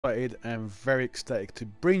excited and very ecstatic to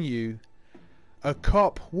bring you a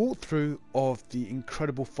co-op walkthrough of the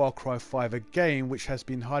incredible Far Cry 5, a game which has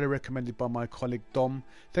been highly recommended by my colleague Dom.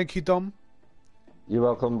 Thank you, Dom. You're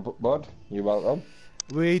welcome, bud. You're welcome.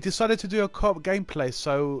 We decided to do a co-op gameplay,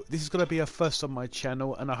 so this is going to be a first on my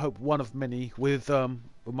channel, and I hope one of many with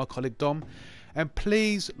my colleague Dom. And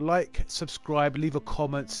please like, subscribe, leave a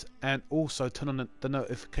comment, and also turn on the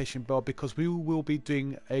notification bell, because we will be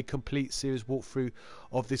doing a complete series walkthrough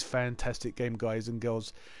of this fantastic game, guys and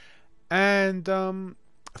girls. And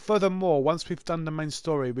furthermore, once we've done the main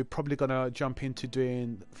story, we're probably going to jump into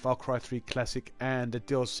doing Far Cry 3 Classic and the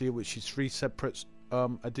DLC, which is 3 separate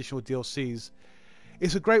additional DLCs.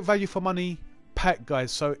 It's a great value for money pack,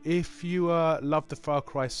 guys, so if you love the Far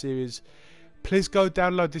Cry series, please go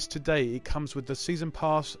download this today. It comes with the season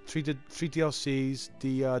pass, 3 DLCs,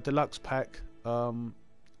 the deluxe pack,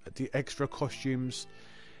 the extra costumes,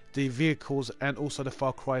 the vehicles, and also the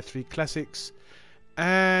Far Cry 3 classics.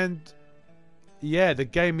 And yeah, the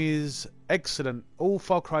game is excellent. All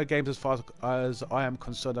Far Cry games, as far as I am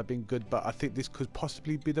concerned, have been good, but I think this could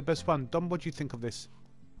possibly be the best one. Dom, what do you think of this?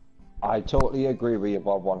 I totally agree with you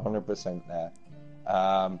about 100% there.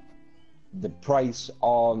 The price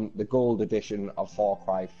on the gold edition of Far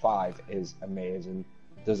Cry 5 is amazing.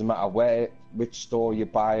 Doesn't matter which store you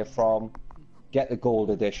buy it from, get the gold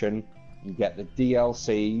edition, you get the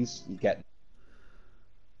DLCs, you get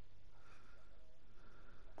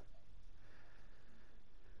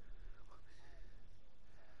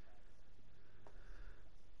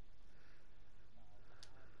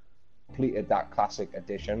completed that classic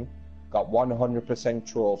edition, got 100%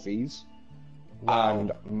 trophies. Wow.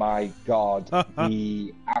 And my god,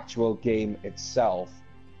 the actual game itself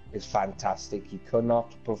is fantastic. You could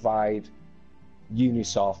not provide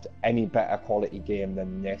Ubisoft any better quality game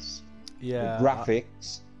than this. Yeah. The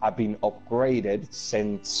graphics have been upgraded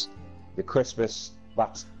since the Christmas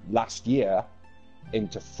last year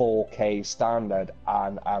into 4K standard,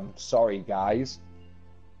 and I'm sorry guys,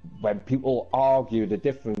 when people argue the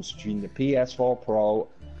difference between the PS4 Pro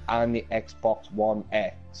and the Xbox One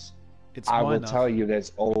X, I will tell you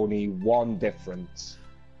there's only one difference: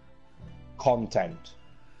 content.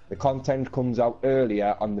 The content comes out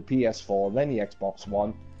earlier on the PS4 than the Xbox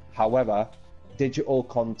One. However, digital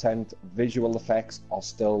content, visual effects are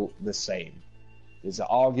still the same. There's an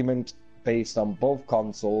argument based on both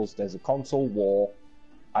consoles. There's a console war,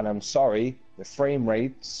 and I'm sorry, the frame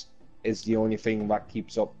rates is the only thing that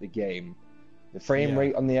keeps up the game. The frame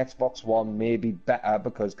rate on the Xbox One may be better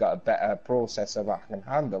because it's got a better processor that can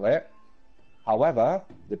handle it. However,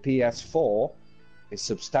 the PS4 is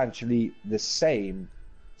substantially the same.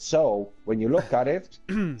 So when you look at it,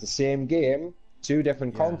 it's the same game, two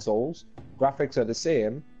different consoles, graphics are the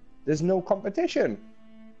same. There's no competition.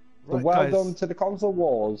 So right, well guys. done to the console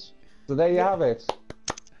wars. So there you have it.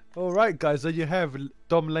 All right, guys, there you have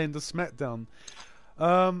Dom laying the smackdown.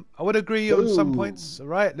 I would agree on some points. All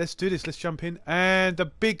right, let's do this. Let's jump in. And a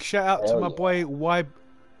big shout out to my boy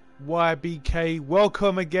YBK.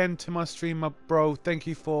 Welcome again to my stream, my bro. Thank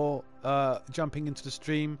you for jumping into the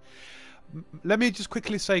stream. Let me just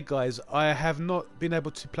quickly say, guys, I have not been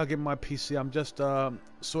able to plug in my PC. I'm just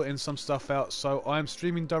sorting some stuff out. So I'm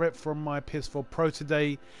streaming direct from my PS4 Pro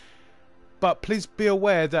today. But please be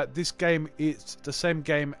aware that this game is the same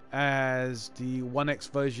game as the 1X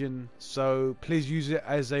version, so please use it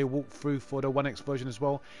as a walkthrough for the 1X version as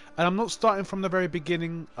well. And I'm not starting from the very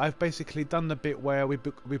beginning. I've basically done the bit where we've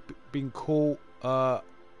been caught,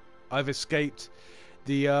 I've escaped.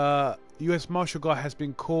 The US Marshal guy has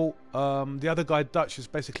been caught. The other guy, Dutch, has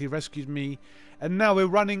basically rescued me, and now we're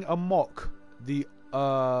running amok the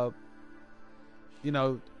the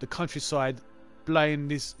countryside, playing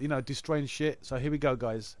this, destroying shit. So here we go,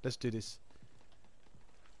 guys. Let's do this.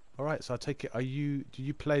 All right. So I take it. Do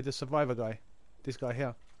you play the survivor guy? This guy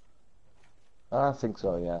here. I think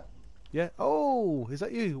so. Yeah. Yeah. Oh, is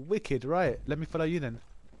that you? Wicked. Right. Let me follow you then.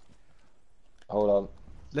 Hold on.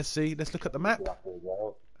 Let's see. Let's look at the map.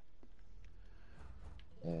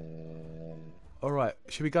 All right.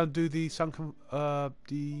 Should we go and do the sunken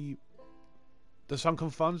the sunken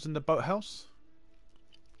funds in the boathouse?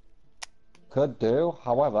 Could do.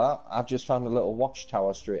 However, I've just found a little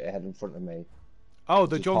watchtower straight ahead in front of me. Oh,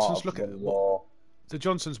 the Johnsons. Look at the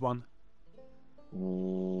Johnsons one.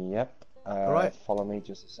 Yep. All right. Follow me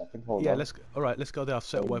just a second. Hold on. Yeah. Let's go. All right. Let's go there. I've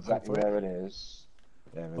set a waypoint exactly for where it is.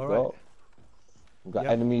 There we all go. Right. We've got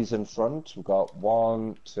enemies in front. We've got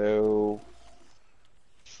 1, 2,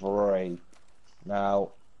 3.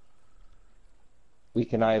 Now we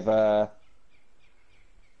can either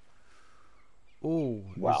Oh,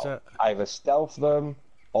 well, either stealth them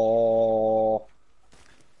or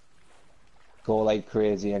go like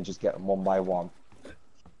crazy and just get them one by one.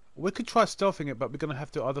 We could try stealthing it, but we're gonna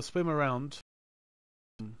have to either swim around.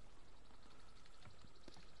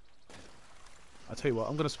 I tell you what,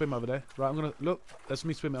 I'm gonna swim over there. Right, I'm gonna look. That's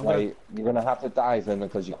me swimming. You're gonna have to dive in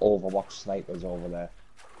because you Overwatch snipers over there.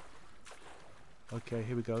 Okay,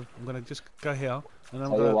 here we go. I'm gonna just go here, and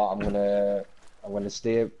Tell you what, I'm gonna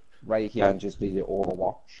stay right here and just be the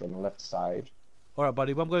Overwatch on the left side. All right,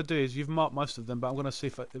 buddy. What I'm gonna do is you've marked most of them, but I'm gonna see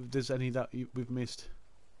if there's any that we've missed.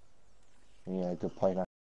 Yeah, good point.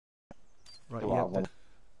 Right, Yeah.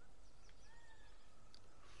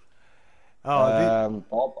 Oh,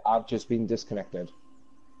 Bob, I've just been disconnected.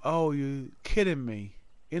 oh, you kidding me?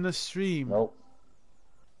 In a stream? Nope.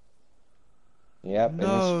 Yep, No, in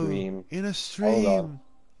a stream. in a Hold stream. on.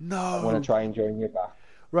 No. I'm gonna try and join you back.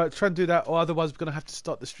 Right, try and do that, or otherwise we're gonna have to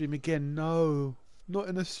start the stream again. No, not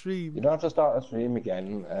in a stream. You don't have to start a stream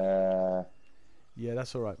again. Yeah,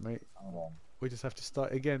 that's all right, mate. Hold on. We just have to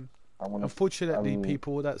start again. I'm gonna, Unfortunately,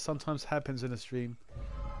 people, that sometimes happens in a stream.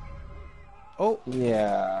 Oh.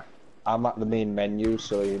 Yeah. I'm at the main menu,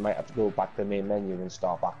 so you might have to go back to the main menu and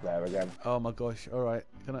start back there again. Oh my gosh! All right,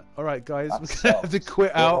 all right, guys, That we're gonna have to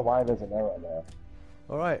quit I don't know out. why there's an error there.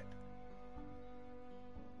 All right.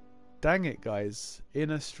 Dang it, guys! In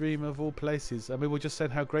a stream of all places. I mean, we just said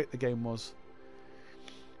how great the game was.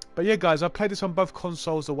 But yeah, guys, I played this on both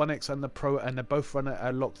consoles, the One X and the Pro, and they both run at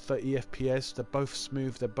a locked 30 FPS. They're both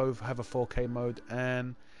smooth. They both have a 4K mode,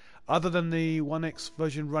 and other than the One X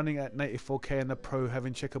version running at native 4K and the Pro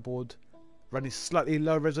having checkerboard running slightly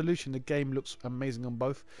low resolution, the game looks amazing on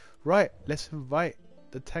both. Right, let's invite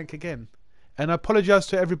the tank again. And I apologise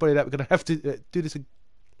to everybody that we're going to have to do this.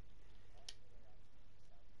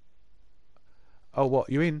 Oh, what?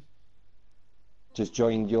 You in? Just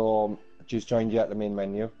joined you at the main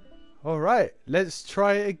menu. All right, let's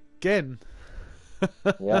try it again.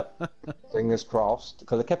 Yep. Fingers crossed.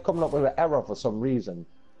 Because it kept coming up with an error for some reason.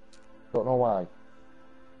 Don't know why.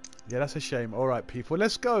 Yeah, that's a shame. All right, people,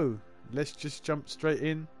 let's go. Let's just jump straight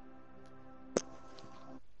in.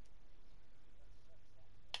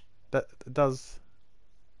 That does.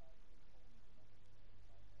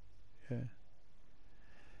 Yeah.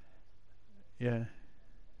 Yeah.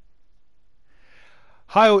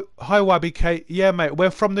 Hi YBK. Yeah, mate.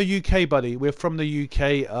 We're from the UK, buddy. We're from the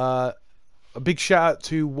UK. A big shout out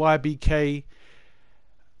to YBK.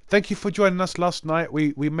 Thank you for joining us last night.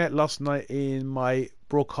 We met last night in my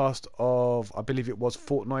broadcast of, I believe it was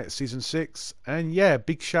Fortnite Season 6. And yeah,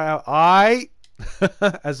 big shout out.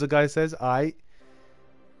 As the guy says,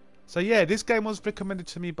 So yeah, this game was recommended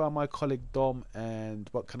to me by my colleague Dom. And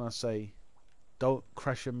what can I say? Don't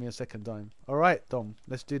crash on me a second time. Alright, Dom,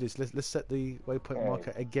 let's do this. Let's set the waypoint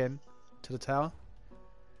marker again to the tower.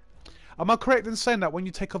 Am I correct in saying that when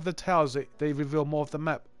you take off the towers, they reveal more of the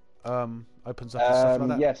map? Opens up and stuff like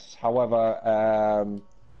that? Yes, however,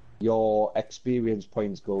 your experience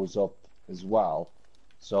points goes up as well.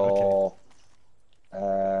 So,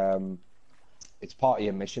 it's part of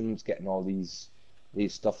your missions, getting all these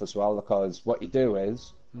stuff as well, because what you do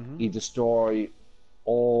is, you destroy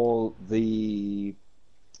all the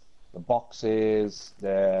boxes,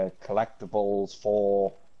 the collectibles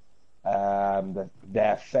for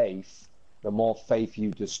their faith. The more faith you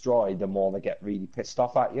destroy, the more they get really pissed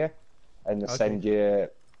off at you, and they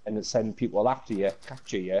send people after you,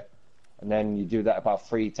 capture you, and then you do that about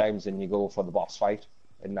 3 times, and you go for the boss fight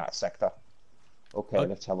in that sector. Okay,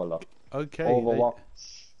 let's have a look. Okay. Overwatch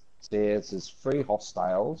says there's 3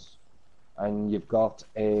 hostiles, and you've got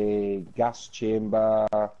a gas chamber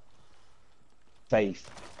faith.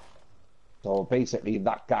 So basically,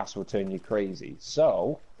 that gas will turn you crazy.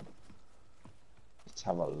 So let's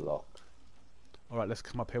have a look. All right, let's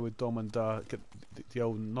come up here with Dom and get the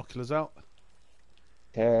old binoculars out.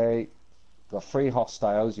 Okay, got 3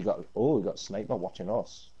 hostiles. We got a sniper watching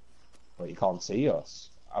us, but you can't see us.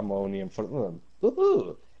 I'm only in front of them.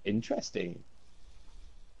 Ooh, interesting.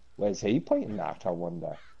 Where's he pointing at, I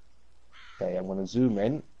wonder? Okay, I'm gonna zoom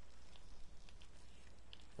in.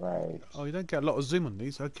 Right. Oh, you don't get a lot of zoom on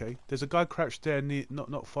these. Okay, there's a guy crouched there,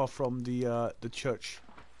 not far from the church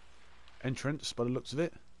entrance, by the looks of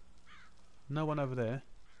it. No one over there.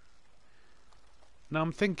 Now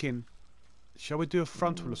I'm thinking, shall we do a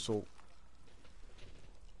frontal assault?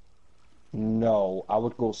 No, I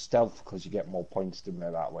would go stealth because you get more points to me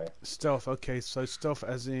that way. Stealth, okay, so stealth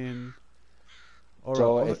as in...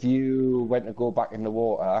 So if you went to go back in the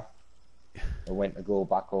water, or went to go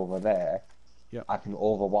back over there, I can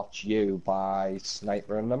overwatch you by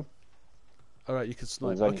snipering them. Alright, you can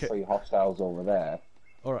snipe. There's only 3 hostiles over there.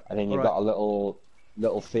 Alright. And then you've got a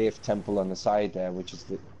little faith temple on the side there, which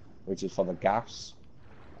is for the gas.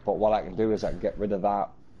 But what I can do is I can get rid of that,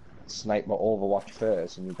 snipe my Overwatch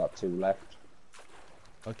first, and you've got 2 left.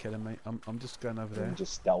 Okay then, mate. I'm just going over there. And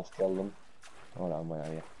just stealth kill them. Hold on, where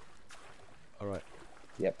are you? All right.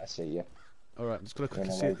 Yep, I see you. All right. I'm just gonna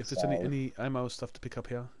quickly see if there's any ammo stuff to pick up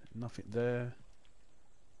here. Nothing there.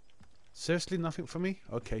 Seriously, nothing for me?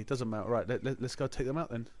 Okay, doesn't matter. Right, let's go take them out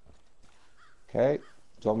then. Okay. Do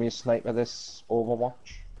you want me to sniper this Overwatch?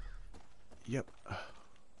 Yep.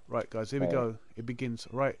 Right, guys, here we go. It begins.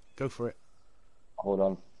 Right, go for it. Hold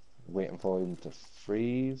on. Waiting for him to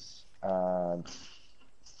freeze. And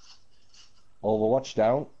Overwatch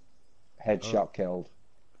down. Headshot killed.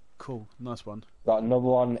 Cool, nice one. Got another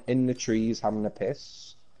one in the trees having a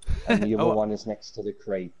piss. And the other one is next to the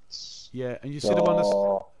crates. Yeah, and you see the one that's...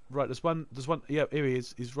 Right, there's one, yeah, here he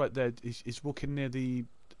is. He's right there. He's walking near the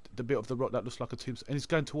bit of the rock that looks like a tomb. And he's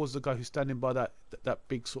going towards the guy who's standing by that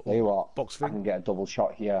big sort of box thing. I can get a double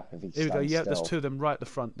shot here if he Here we go, yeah, still. there's 2 of them right at the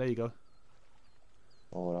front. There you go.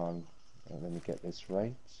 Hold on. Let me get this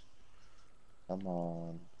right. Come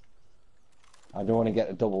on. I don't want to get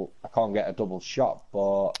a double... I can't get a double shot,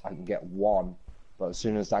 but I can get 1. But as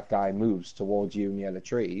soon as that guy moves towards you near the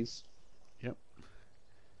trees... Yep.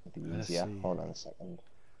 It'll be easier. Hold on a second.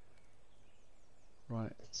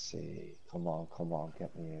 Right. Let's see. Come on, come on.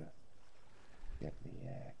 Get me here. Get me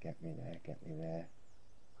there. Get me there. Get me there.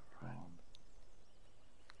 Right.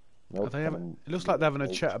 Nope, it looks like they're having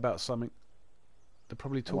a chat about something. They're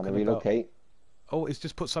probably talking about... relocate. Oh, he's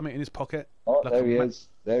just put something in his pocket. Oh, like there he is.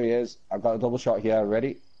 There he is. I've got a double shot here.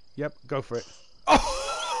 Ready? Yep, go for it.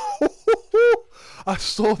 Oh! I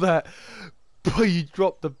saw that. But you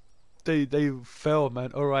dropped the... They fell,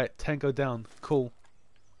 man. Alright, Tango down. Cool.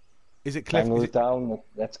 Is it clear? Tango down.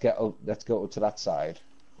 Let's go to that side.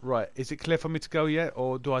 Right. Is it clear for me to go yet,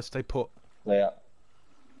 or do I stay put? Yeah.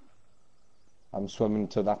 I'm swimming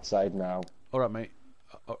to that side now. Alright, mate.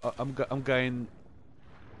 I'm going...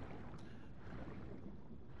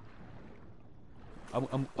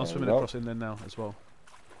 I'm swimming across in there now as well.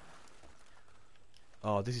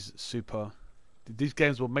 Oh, this is super. These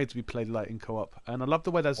games were made to be played like in co-op, and I love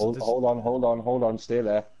the way there's... Hold on, stay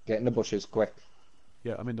there. Get in the bushes, quick.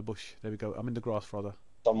 Yeah, I'm in the bush. There we go. I'm in the grass, rather.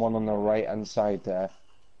 Someone on the right-hand side there.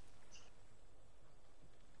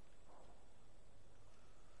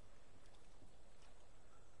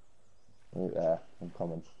 Right there, I'm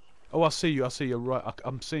coming. Oh, I see you. Right,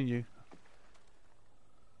 I'm seeing you.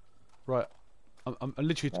 Right. I'm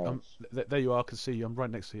literally... Nice. there you are. I can see you. I'm right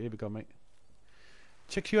next to you. Here we go, mate.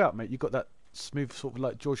 Check you out, mate. You got that smooth sort of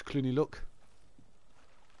like George Clooney look.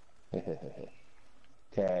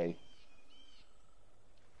 Okay.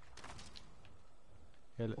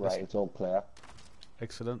 Yeah, right, it's all clear.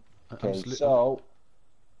 Excellent. Okay, so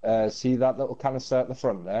see that little canister at the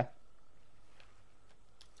front there?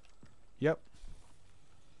 Yep.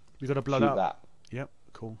 We got to blood Shoot out. That. Yep.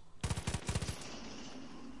 Cool.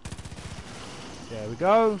 There we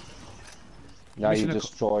go. Now you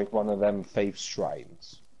destroyed one of them faith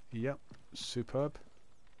shrines. Yep. Superb.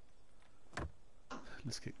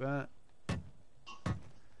 Let's kick that.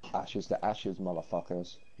 Ashes to ashes,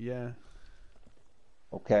 motherfuckers. Yeah.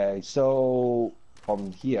 Okay, so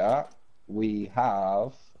from here we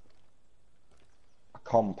have a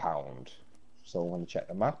compound. So I'm going to check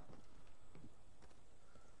the map.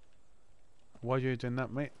 Why are you doing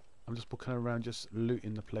that, mate? I'm just walking around just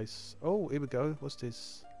looting the place. Oh, here we go. What's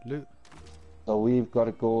this? Loot. So we've got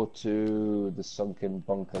to go to the sunken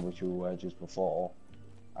bunker which we were just before.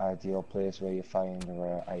 Ideal place where you find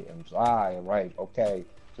rare items. Ah, right, okay.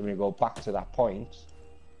 So when you go back to that point,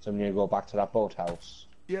 so when you go back to that boathouse.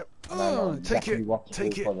 Yep. And I know exactly what to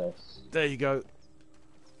do for this. There you go.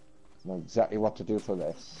 I know exactly what to do for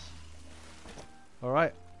this.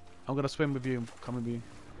 Alright. I'm going to swim with you and come with you.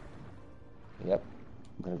 Yep.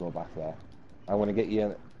 I'm going to go back there. I want to get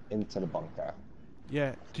you into the bunker.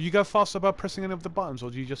 Yeah. Do you go faster by pressing any of the buttons,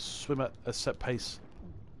 or do you just swim at a set pace?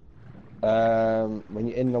 When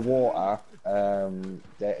you're in the water,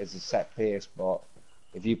 there is a set pace, but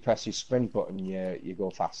if you press your sprint button, you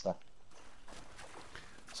go faster.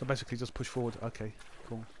 So basically just push forward. Okay,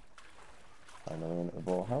 cool. I'm going into the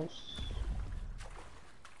boathouse.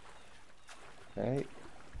 Okay.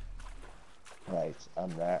 Right,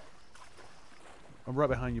 I'm there. I'm right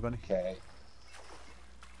behind you, bunny. Okay.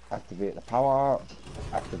 Activate the power.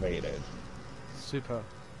 Activated. Super.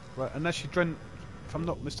 Right, and actually drain... If I'm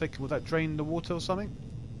not mistaken, will that drain the water or something?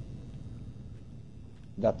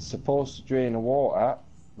 That's supposed to drain the water.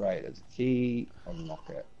 Right, there's a key. Unlock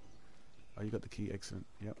it. Oh, you got the key. Excellent.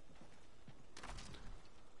 Yep.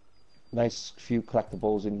 Nice few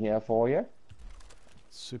collectibles in here for you.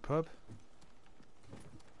 Superb.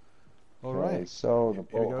 All Okay, right. so the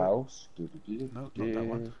Here we go. boathouse. No, not that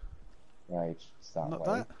one. Right, it's that Not way.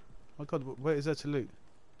 that. My God, where is there to loot?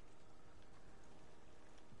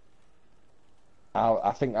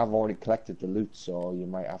 I think I've already collected the loot, so you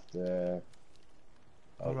might have to.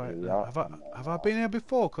 All Oh, right. here we are. Have I been here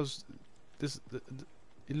before? Because this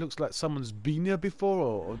it looks like someone's been here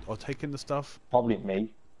before or taken the stuff. Probably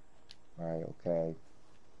me. Right, okay.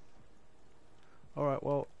 All right.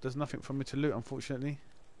 Well, there's nothing for me to loot, unfortunately.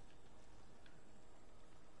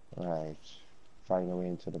 Right. Find a way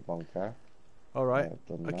into the bunker. All right. I've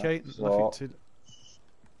done that. Okay. So, Nothing to.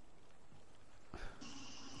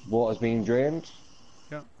 water's being drained.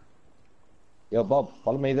 Yeah. Yo, Bob,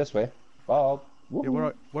 follow me this way. Bob. Yeah. Where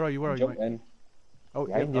are you? Where are you, Jump mate? in. Oh,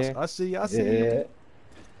 yeah. Behind you. I see you. I see you.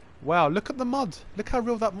 Wow. Look at the mud. Look how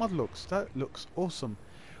real that mud looks. That looks awesome.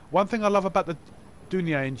 One thing I love about the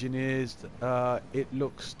Dunia engine is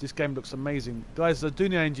this game looks amazing. Guys, the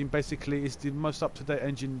Dunia engine basically is the most up-to-date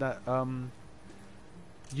engine that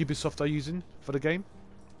Ubisoft are using for the game.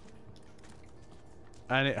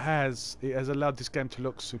 And it has allowed this game to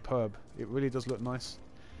look superb. It really does look nice.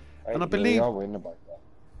 Right, And I here believe we are, we're in the bunker.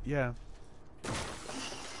 yeah.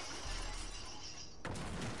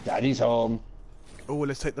 Daddy's home. Oh,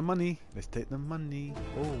 let's take the money. Let's take the money.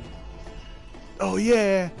 Oh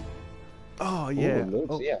yeah. Oh yeah. Ooh,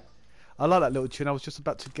 loads, yeah. I like that little tune. I was just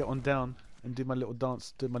about to get on down and do my little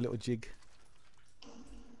dance, do my little jig.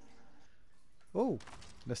 Oh,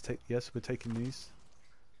 yes, we're taking these.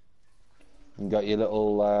 You got your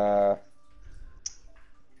little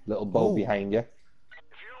boat behind you. If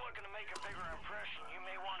you're looking to make a bigger impression, you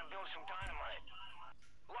may want to build some dynamite.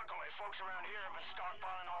 Luckily, folks around here have been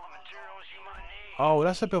stockpiling all the materials you might need. Oh,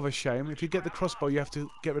 that's a bit of a shame. If you get the crossbow, you have to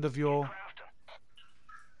get rid of your...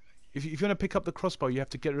 If you want to pick up the crossbow, you have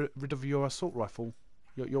to get rid of your assault rifle.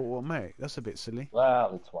 Your automatic. That's a bit silly.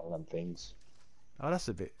 Well, it's one of them things. Oh, that's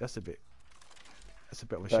a bit of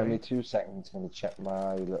a Give shame. me 2 seconds, I'm going to check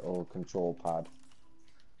my little control pad.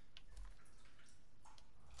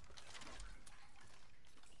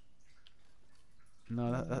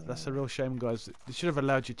 No, that's a real shame, guys. They should have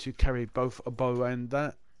allowed you to carry both a bow and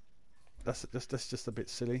that. That's just a bit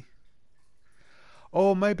silly.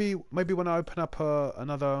 Or maybe when I open up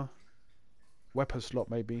another weapon slot,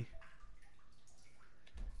 maybe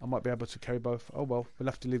I might be able to carry both. Oh well, we'll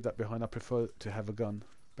have to leave that behind. I prefer to have a gun,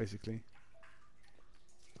 basically.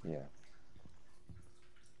 Yeah.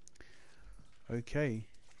 Okay.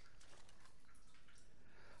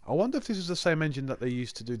 I wonder if this is the same engine that they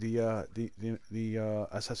used to do the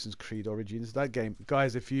Assassin's Creed Origins. That game,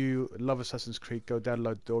 guys. If you love Assassin's Creed, go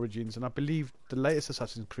download the Origins, and I believe the latest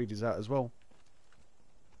Assassin's Creed is out as well.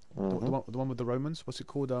 Mm-hmm. The one with the Romans. What's it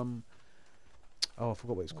called? Oh, I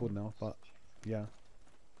forgot what it's called now. But yeah.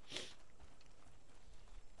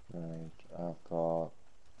 Right, I've got...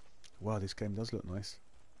 Wow, this game does look nice.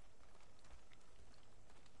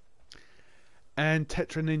 And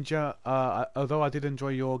Tetra Ninja, although I did enjoy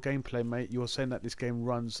your gameplay, mate, you were saying that this game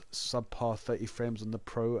runs subpar 30 frames on the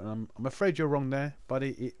Pro, and I'm afraid you're wrong there,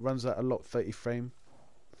 buddy. It runs at a lot 30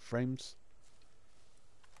 frames.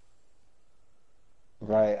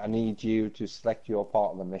 Right, I need you to select your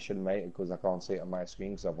part of the mission, mate, because I can't see it on my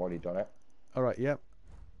screen because I've already done it. All right, yeah.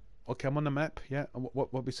 Okay, I'm on the map. Yeah, and what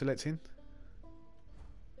are we selecting?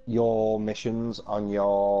 Your missions on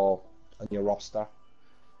your roster.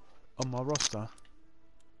 On my roster.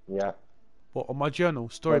 Yeah. What, on my journal?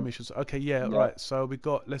 Story Well, missions. Okay, yeah, yeah. right. So we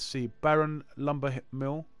got, let's see, Barren Lumber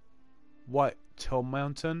Mill, Whitetail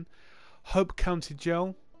Mountain, Hope County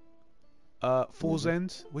Jail, Falls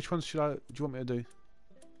End. Which ones do you want me to do?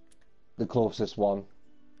 The closest one.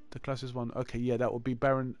 The closest one. Okay, yeah, that would be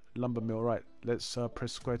Barren Lumber Mill. Right, let's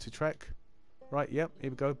press square to track. Right, yep, here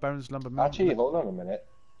we go. Barren's Lumber Mill. Actually, hold on a minute.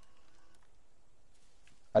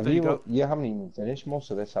 Have There you go. you haven't even finished most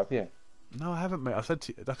of this, have you? No, I haven't, mate.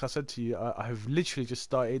 Like I said to you, I have literally just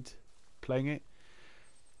started playing it.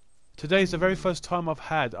 Today is the very first time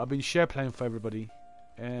I've been share playing for everybody,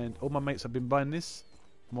 and all my mates have been buying this,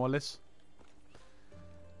 more or less.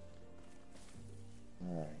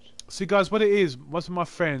 Right. See, guys, what it is, most of my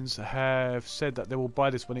friends have said that they will buy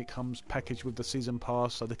this when it comes packaged with the season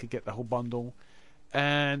pass, so they could get the whole bundle.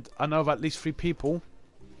 And I know of at least 3 people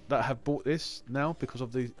that have bought this now because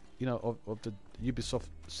of the, of the Ubisoft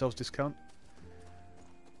sales discount.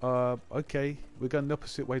 Okay, we're going the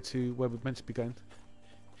opposite way to where we're meant to be going.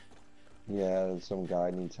 Yeah, some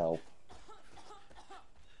guy needs help.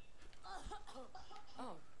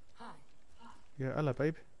 Oh, hi. Yeah, hello,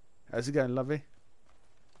 babe. How's it going, lovely?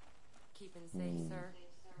 Keeping safe, sir.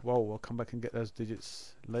 Whoa, I'll come back and get those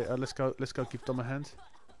digits later. Let's go give Dom a hand.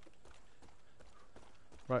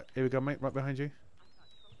 Right, here we go, mate. Right behind you.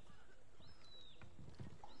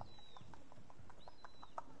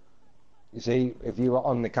 You see, if you were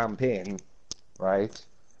on the campaign, right,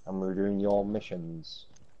 and we were doing your missions,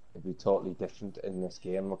 it'd be totally different in this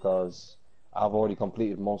game because I've already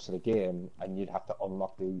completed most of the game, and you'd have to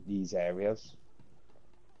unlock these areas.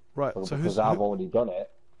 Right, But so because I've already done it,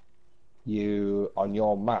 you on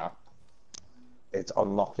your map, it's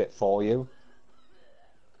unlocked it for you.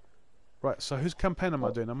 Right, so whose campaign am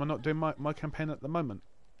I doing? Am I not doing my campaign at the moment?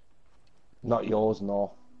 Not yours,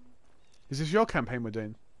 no. Is this your campaign we're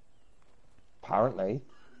doing? Apparently,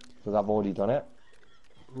 because I've already done it.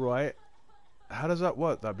 Right. How does that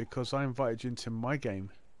work though? Because I invited you into my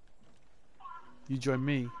game. You joined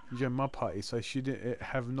me. You joined my party. So she didn't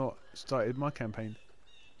have not started my campaign.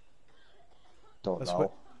 Don't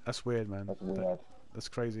know. That's weird, man. That's weird. That's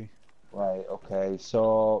crazy. Right. Okay.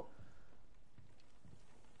 So,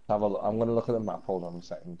 I'm going to look at the map. Hold on a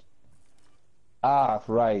second. Ah,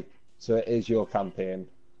 right. So it is your campaign.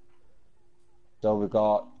 So we've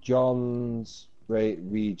got John's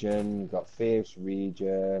region, you've got Faith's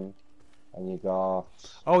region, and you got.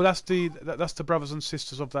 Oh, that's the brothers and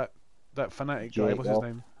sisters of that fanatic guy. What's his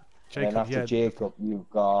name? Jacob. And after yeah. Jacob, you've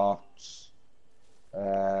got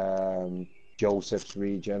Joseph's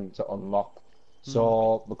region to unlock.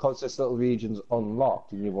 So because this little region's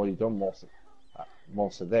unlocked and you've already done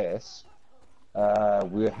most of this,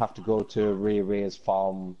 we have to go to Ray's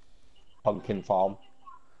farm, pumpkin farm.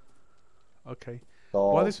 Okay.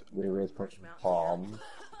 So Why this? Ray's pumpkin farm.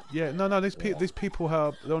 Yeah. No. These people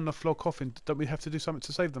they're on the floor coughing. Don't we have to do something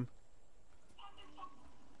to save them?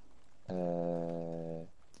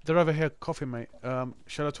 They're over here coughing, mate.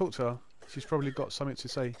 Shall I talk to her? She's probably got something to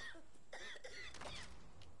say.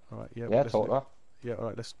 All right. Yeah. Yeah, talk to her. Yeah. All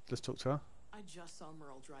right. Let's talk to her. I just saw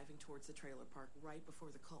Merle driving towards the trailer park right before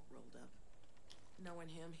the cult rolled up. Knowing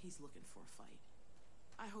him, he's looking for a fight.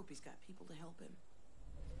 I hope he's got people to help him.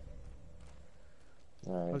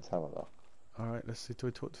 Alright, let's have a look. Alright, let's see. Do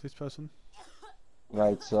we talk to this person?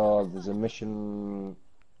 Right, so there's a mission.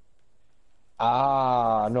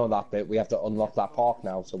 Ah, I know that bit. We have to unlock that park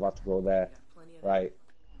now, so we have to go there. Right.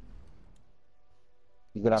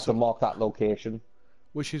 You're gonna have to mark that location.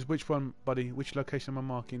 Which one, buddy? Which location am I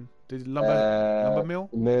marking? The lumber mill?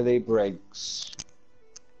 Merle Briggs.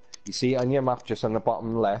 You see on your map, just on the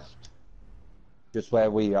bottom left, just where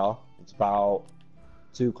we are. It's about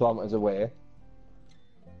 2 kilometers away,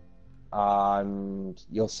 and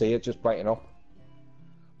you'll see it just brighten up.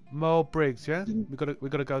 Merle Briggs, yeah. We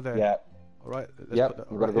gotta go there. Yeah. All right. Yep.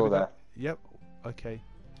 We gotta go there. Yep. Okay.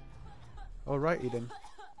 Alrighty then.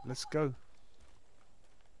 Let's go.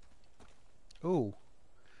 Oh.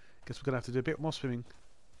 Guess we're gonna have to do a bit more swimming.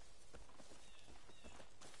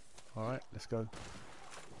 Alright, let's go.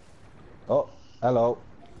 Oh, hello.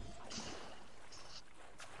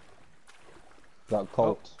 Got a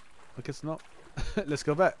colt. Oh, I guess not. Let's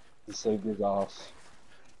go back. He saved his ass.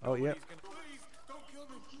 Oh, yeah.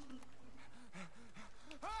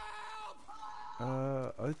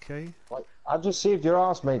 Okay. What? I just saved your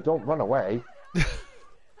ass, mate. Don't run away.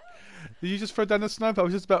 Did you just throw down the sniper? I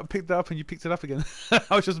was just about to pick that up and you picked it up again.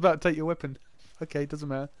 I was just about to take your weapon. Okay, doesn't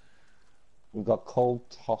matter. We've got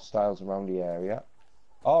colt hostiles around the area.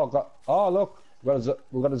 Oh, look.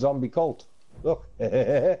 We've got a zombie colt. Look.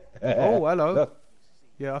 Oh, hello. Look.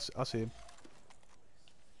 Yeah, I see him.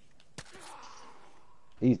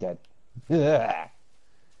 He's dead. Die,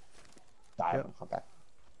 Yep. fucker.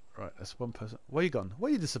 Right, that's one person. Where you gone?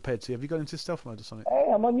 Where you disappeared to? Have you gone into stealth mode or something?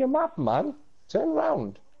 Hey, I'm on your map, man. Turn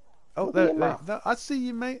around. Oh, Look at your there, map. I see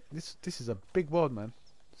you, mate. This is a big world, man.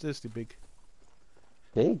 Seriously big.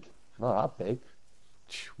 Big? Not that big.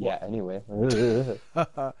 Yeah, anyway.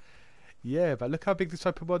 Yeah, but look how big this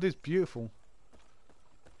open world is. Beautiful.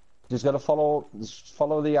 Just gotta follow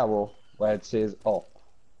the arrow where it says up.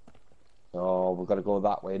 So we've got to go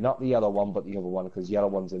that way. Not the yellow one, but the other one, because the yellow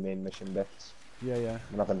one's the main mission bits. Yeah.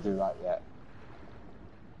 We're not going to do that yet.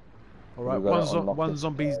 Alright, one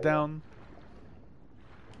zombie's down.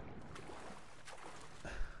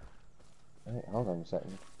 Right, hold on a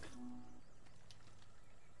second.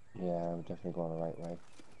 Yeah, I'm definitely going the right way.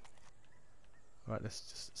 Alright, let's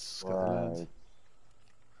just scout the land.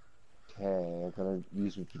 Okay, I've got to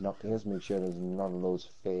use my binoculars, make sure there's none of those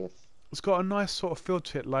faith. It's got a nice sort of feel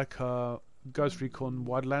to it, like Ghost Recon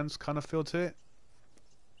Wildlands kind of feel to it.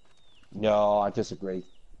 No, I disagree.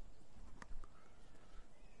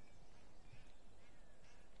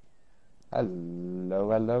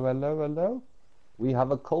 Hello. We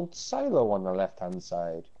have a cold silo on the left-hand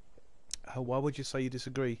side. Why would you say you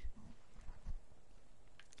disagree?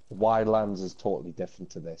 Wildlands is totally different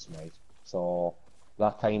to this, mate. So,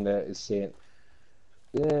 that kind of is saying.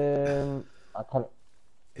 I can't.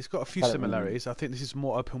 It's got a few Kind of similarities. I think this is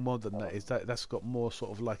more open world than that. Is that's got more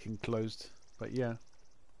sort of like enclosed. But yeah.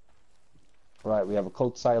 Right, we have a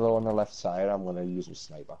cult silo on the left side. I'm gonna use a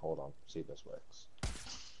sniper. Hold on, see if this works.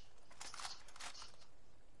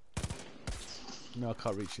 No, I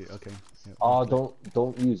can't reach it. Okay. Yeah, Oh,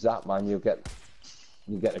 don't use that, man. You get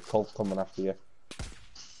a cult coming after you.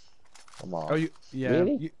 Come on. Oh, yeah.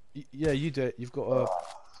 Really? Yeah, you do it. You've got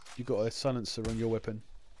a silencer on your weapon.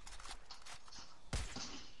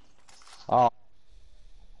 Oh.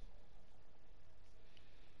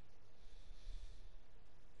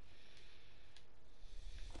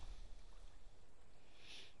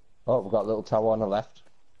 Oh, we've got a little tower on the left.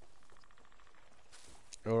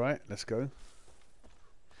 All right, let's go.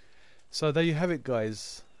 So there you have it,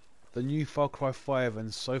 guys. The new Far Cry 5,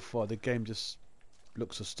 and so far the game just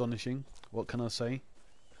looks astonishing. What can I say?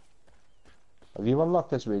 Have you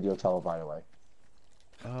unlocked this radio tower, by the way?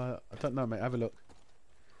 I don't know, mate. Have a look.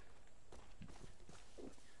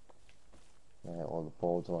 Yeah, all the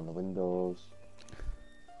boards are on the windows.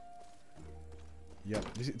 Yeah,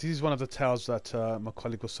 this is one of the towers that my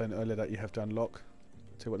colleague was saying earlier that you have to unlock.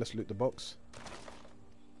 Tell you what, let's loot the box.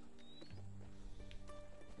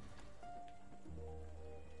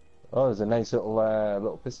 Oh, there's a nice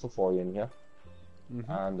little pistol for you in here. Mm-hmm.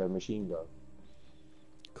 And a machine gun.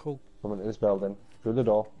 Cool. Come into this building. Through the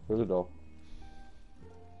door. Through the door.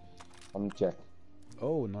 On the check.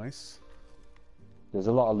 Oh, nice. There's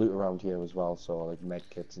a lot of loot around here as well, so like med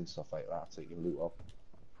kits and stuff like that, so you can loot up.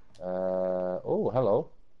 Oh, hello.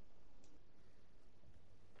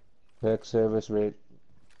 Perk service rate.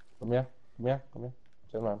 Come here. Come here. Come here.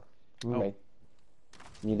 Turn around. Come with me.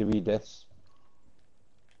 You need to read this.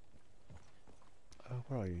 Oh,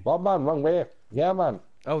 where are you? Well, man, wrong way. Yeah, man.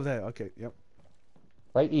 Oh, there. Okay. Yep.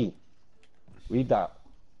 Right, E. Read that.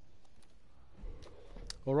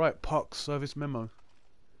 All right. Park service memo.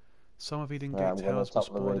 Some of Eden Gate I'm gonna towers were top the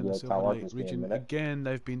spotted in the radio Silver tower, Lake just give me a region. minute. Again,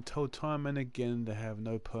 they've been told time and again they have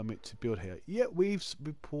no permit to build here. Yet we've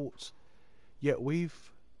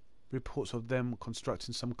reports of them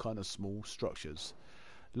constructing some kind of small structures.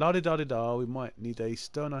 La di da di da. We might need a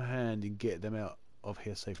sterner hand in getting them out of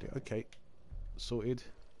here safely. Okay, sorted.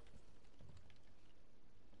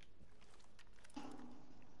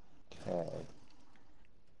 Okay.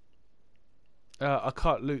 I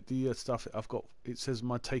can't loot the stuff I've got. It says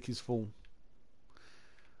my take is full.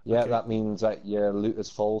 Yeah, Okay. that means that your loot is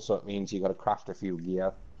full, so it means you got to craft a few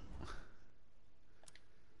gear.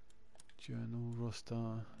 Journal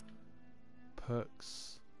roster,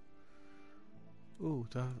 perks. Ooh,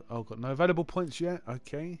 I've got no available points yet.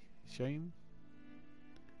 Okay, shame.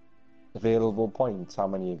 Available points, how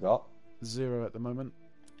many you got? 0 at the moment.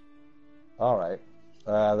 Alright.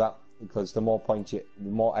 That because the more points the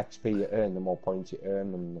more XP you earn, the more points you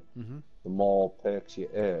earn, and the more perks you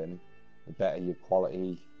earn, the better your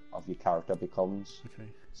quality of your character becomes. Okay.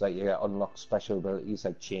 It's like you get unlocked special abilities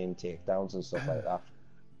like chain takedowns and stuff like that.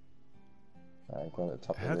 Going to the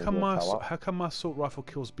top of the radio tower. How come my assault rifle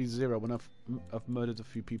kills be 0 when I've murdered a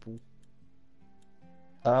few people?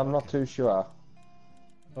 I'm not too sure.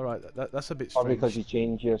 All right, that's a bit strange. Probably because you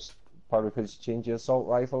change your assault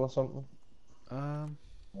rifle or something.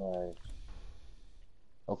 Right.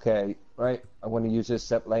 Okay, right. I'm going to use this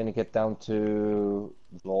zip line to get down to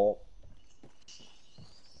the floor.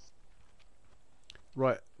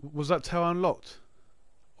 Right, was that tower unlocked?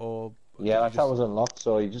 Or yeah, that tower's unlocked.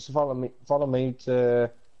 So you just follow me.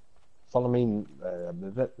 Yep,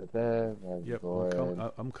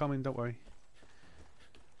 I'm coming. Don't worry.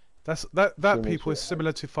 That people is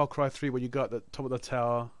similar to Far Cry 3, where you go at the top of the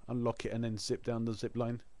tower, unlock it, and then zip down the zip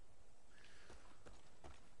line.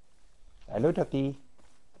 Hello, Ducky.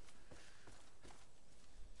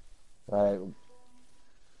 Right.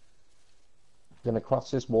 Gonna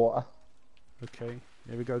cross this water. Okay,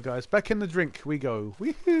 here we go, guys. Back in the drink we go.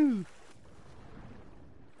 Woohoo!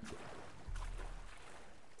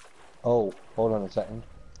 Oh, hold on a second.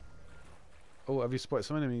 Oh, have you spotted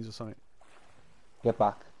some enemies or something? Get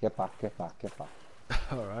back, get back, get back, get back.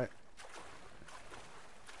 Alright.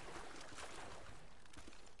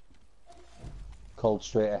 Cold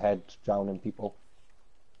straight ahead, drowning people.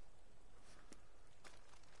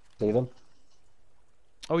 See them?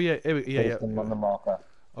 Oh yeah, yeah. Them on the marker.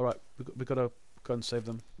 Alright, we gotta go and save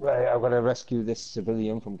them. Right, I've got to rescue this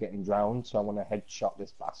civilian from getting drowned, so I want to headshot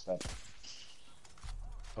this bastard.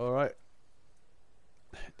 Alright.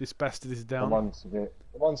 This bastard is down. Come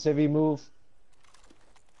on, Civvy, move.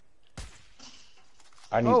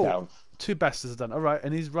 And he's down. 2 bastards are done. Alright,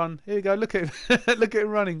 and he's run. Here you go, look at him. Look at him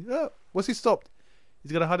running. Oh, what's he stopped?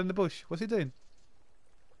 He's gonna hide in the bush. What's he doing?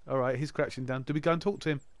 All right, he's crouching down. Do we go and talk to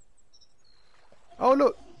him? Oh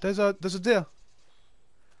look, there's a deer.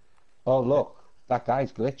 Oh look, that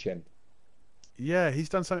guy's glitching. Yeah, he's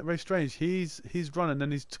done something very strange. He's running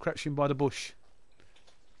and he's crouching by the bush.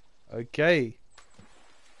 Okay.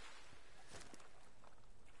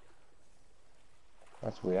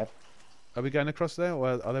 That's weird. Are we going across there, or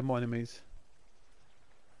are there more enemies?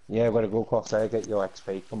 Yeah, we're gonna go across there, get your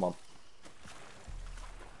XP. Come on.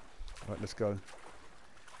 Right, let's go.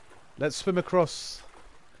 Let's swim across.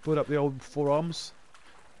 Build up the old forearms.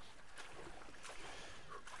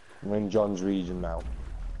 We're in John's region now.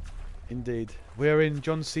 Indeed. We're in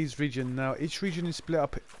John Seed's region now. Each region is split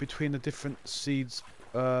up between the different Seed's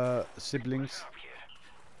siblings.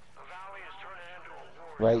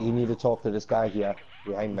 Right, you need to talk to this guy here,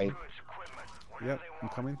 behind me. Yep, I'm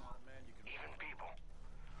coming.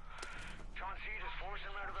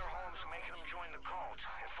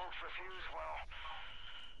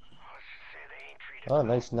 Oh,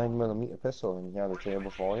 nice 9mm pistol, and you have the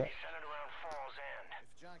table for you.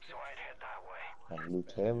 And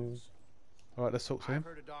loot him. Alright, let's talk to him. I've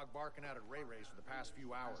heard a dog barking out at Ray Ray's for the past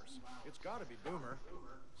few hours. It's gotta be Boomer.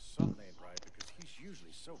 Something ain't right because he's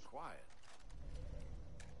usually so quiet.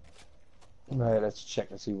 Right, let's check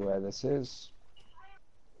to see where this is.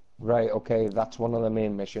 Right, okay, that's one of the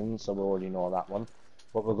main missions, so we already know that one.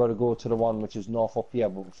 But we're going to go to the one which is north up here,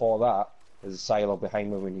 but before that, there's a silo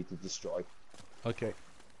behind me we need to destroy. Okay.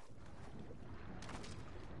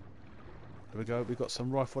 There we go, we've got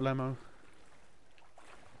some rifle ammo.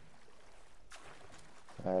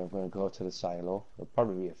 We're going to go to the silo. There'll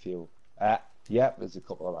probably be a few. Yeah, there's a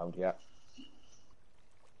couple around here.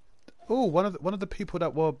 Oh, one of the people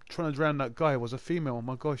that were trying to drown that guy was a female. Oh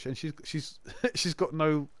my gosh, and she's she's got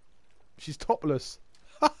no, she's topless.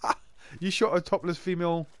 You shot a topless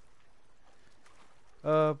female.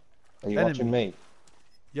 Are you enemy. watching me?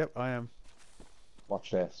 Yep, I am.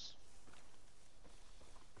 Watch this.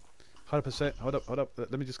 100%. Hold up.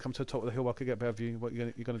 Let me just come to the top of the hill. I could get a better view. What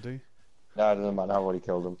you gonna do? No, it doesn't matter. I've already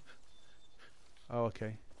killed him. Oh,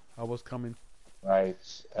 okay. I was coming. Right,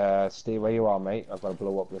 stay where you are, mate. I've got to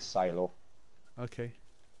blow up this silo. Okay.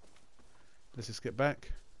 Let's just get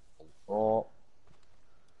back. Oh.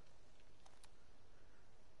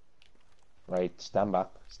 Right, stand back.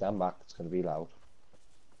 Stand back. It's going to be loud.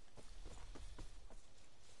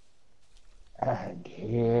 And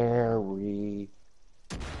here we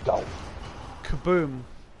go. Kaboom!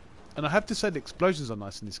 And I have to say the explosions are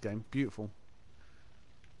nice in this game. Beautiful.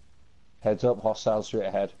 Heads up, hostiles straight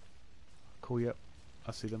ahead. Cool. Yep.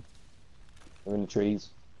 I see them. They're in the trees.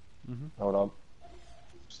 Mhm. Hold on.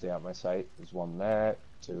 Stay out my sight. There's one there,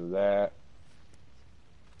 two there.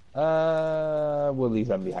 We'll leave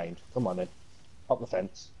them behind. Come on in. Up the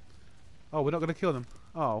fence. Oh, we're not gonna kill them.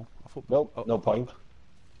 Oh, I thought. Nope, Oh, no point.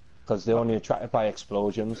 Because they're only attracted by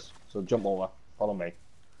explosions. So jump over. Follow me.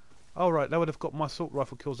 Oh right, that would have got my assault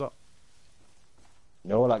rifle kills up.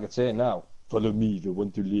 No, like I say now. Follow me if you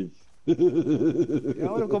want to live. Yeah,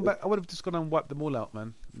 I would have gone back. I would have just gone and wiped them all out,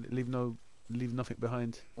 man. Leave nothing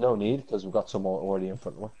behind. No need, because we've got some already in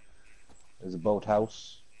front of us. There's a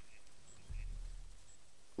boathouse.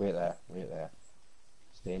 Wait there, wait there.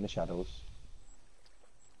 Stay in the shadows.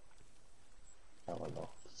 Have a look,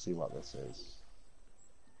 see what this is.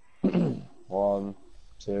 One,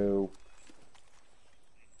 two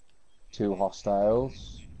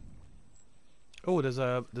hostiles. Oh, there's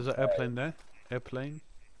an airplane there. Airplane.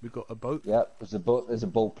 We've got a boat. Yep, there's a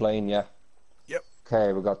boat plane, yeah. Yep.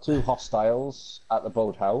 Okay, we've got two hostiles at the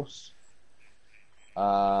boathouse.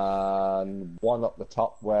 And one up the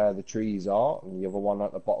top where the trees are, and the other one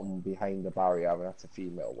at the bottom behind the barrier, and that's a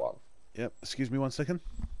female one. Yep. Excuse me 1 second.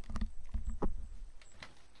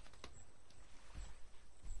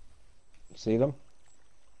 See them?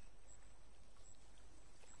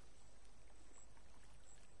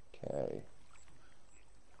 Okay.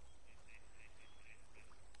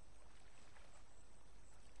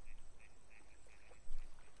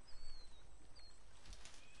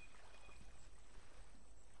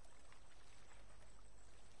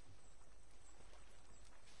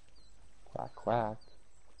 Quack, quack.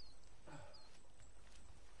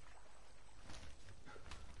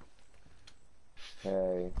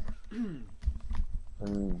 Okay.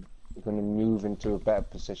 And we're going to move into a better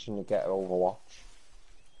position to get Overwatch.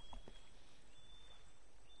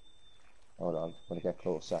 Hold on, I'm going to get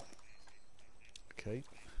closer. Okay.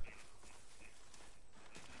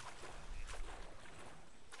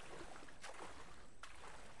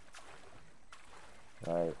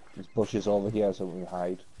 Right, there's bushes over here so we can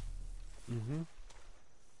hide. Mhm.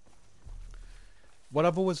 What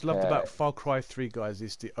I've always loved about Far Cry 3, guys,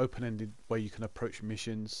 is the open-ended way you can approach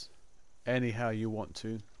missions anyhow you want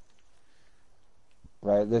to.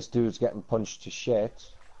 Right, this dude's getting punched to shit,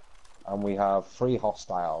 and we have 3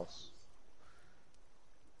 hostiles.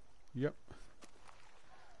 Yep.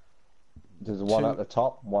 There's one at the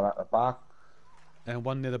top, one at the back, and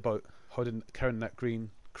one near the boat, carrying that green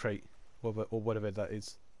crate, or whatever that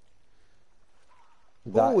is.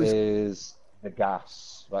 That is the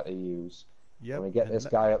gas that they use. Yep. When we get this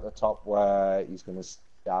guy at the top where he's going to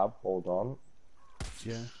stab, hold on.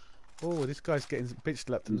 Yeah. Oh, this guy's getting bitch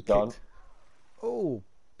slapped and done. kicked. Oh,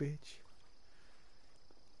 bitch.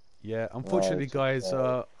 Yeah, unfortunately, guys,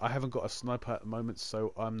 I haven't got a sniper at the moment,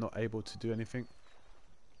 so I'm not able to do anything.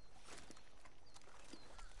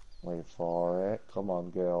 Wait for it. Come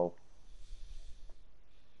on, girl.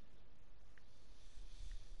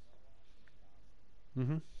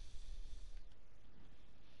 Mm-hmm.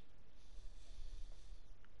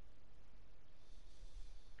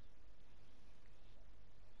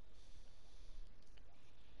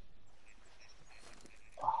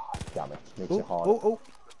 Damn it, makes it hard. Oh,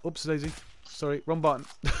 oops, daisy. Sorry, wrong button.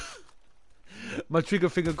 My trigger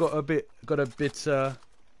finger got a bit got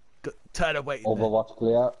tired of waiting. Overwatch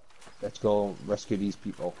clear. Let's go rescue these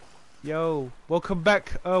people. Yo, welcome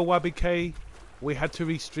back, YBK. We had to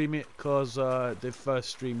restream it because the first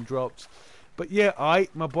stream dropped. But yeah,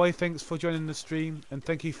 my boy, thanks for joining the stream, and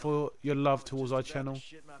thank you for your love towards our channel.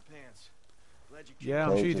 Yeah,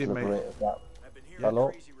 I'm sure you did, mate. I've been hearing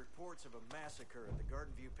crazy reports of a massacre at the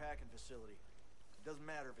Garden View packing facility. It doesn't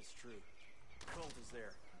matter if it's true. The cult is there,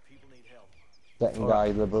 and people need help. Second guy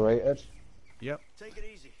liberated. Yep. Take it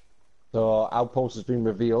easy. So outpost has been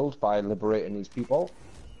revealed by liberating these people.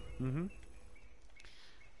 Mm-hmm.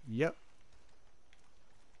 Yep.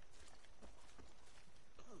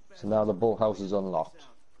 So now the bullhouse is unlocked.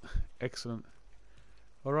 Excellent.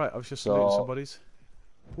 All right, I was just looting somebody's.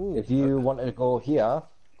 Ooh, if you wanted to go here,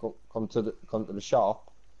 come to the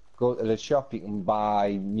shop. Go to the shop. You can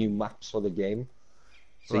buy new maps for the game.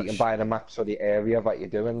 So you can buy the maps for the area that you're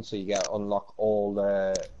doing. So you get to unlock all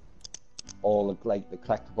the like the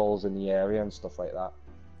collectibles in the area and stuff like that.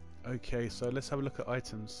 Okay, so let's have a look at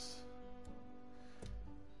items.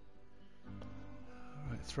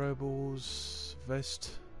 Alright, throwables,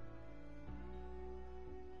 vest.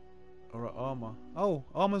 Alright, armor. Oh,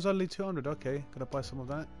 armor's only 200, okay. Can I buy some of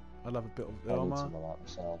that? I'll have a bit of the armor. Some of that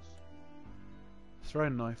myself.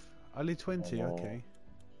 Throwing knife. Only 20, okay.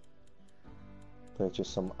 Purchase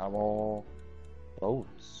some ammo.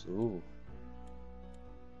 Boats, ooh.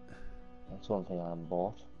 That's one thing I haven't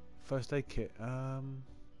bought. First aid kit.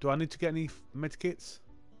 Do I need to get any med kits?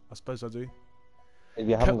 I suppose I do. If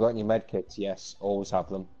you haven't got any med kits, yes, always have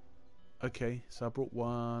them. Okay, so I brought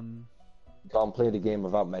one. You can't play the game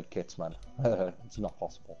without med kits, man. It's not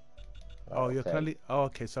possible. Oh, you're only. Oh,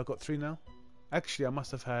 okay, so I've got 3 now. Actually, I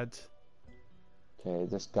must have had. Okay,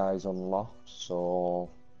 this guy's unlocked, so.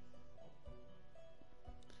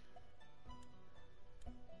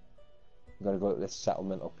 I'm gonna go to this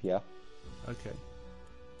settlement up here. Okay.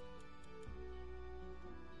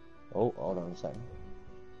 Oh, hold on a second.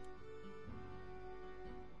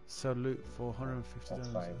 Sell loot for $150. That's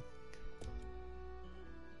fine.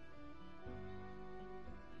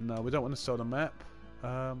 No, we don't want to sell the map.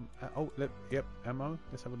 Yep, ammo.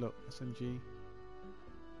 Let's have a look. SMG.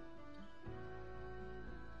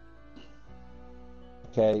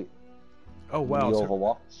 Okay. Oh wow. In the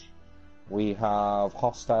Overwatch, we have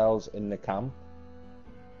hostiles in the camp.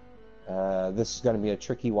 This is going to be a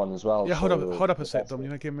tricky one as well. Yeah, hold up a sec, Dom.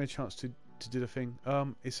 You're not giving me a chance to do the thing.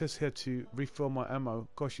 It says here to refill my ammo.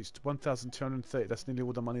 Gosh, it's 1,230. That's nearly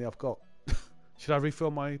all the money I've got. Should I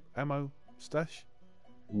refill my ammo stash?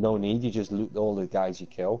 No need. You just loot all the guys you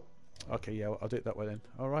kill. Okay, yeah, I'll do it that way then.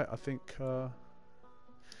 All right, I think. Follow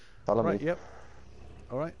me. Yep.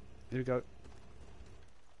 All right, here we go.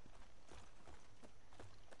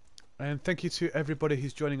 And thank you to everybody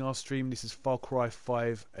who's joining our stream. This is Far Cry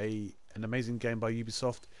 5, an amazing game by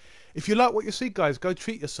Ubisoft. If you like what you see, guys, go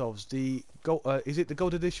treat yourselves. The gold, is it the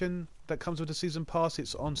gold edition that comes with the season pass?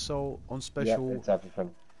 It's on sale, on special. Yep, it's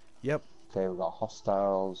everything. Yep. Okay, we've got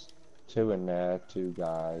hostiles, 2 in there, 2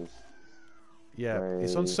 guys. Yeah, 3.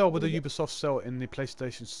 it's on sale with the Ubisoft sale in the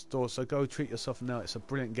PlayStation Store. So go treat yourself now. It's a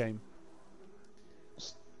brilliant game.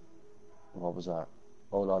 What was that?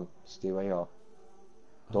 Hold on, stay where you are.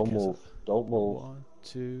 Don't move. Don't move. 1,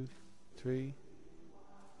 2, 3.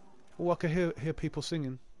 Oh, I can hear people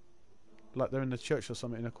singing, like they're in the church or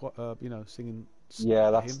something, in a singing.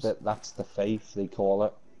 Yeah, hymns. that's the faith they call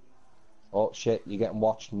it. Oh shit! You're getting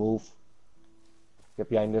watched. Move. Get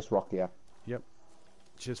behind this rock here. Yep.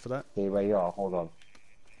 Cheers for that. Stay where you are. Hold on.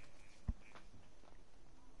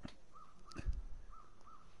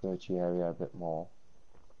 Search the area a bit more.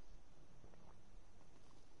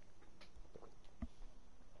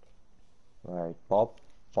 Right, Bob,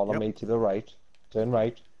 follow me to the right. Turn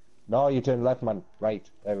right. No, you turn left, man. Right.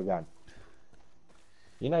 There we go.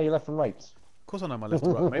 You know your left and right. Of course I know my left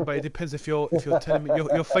and right, mate, but it depends if you're telling me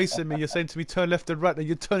you're facing me, you're saying to me turn left and right, and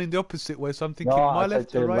you're turning the opposite way. So I'm thinking No, my I said left and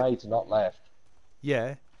turn right. right, not left.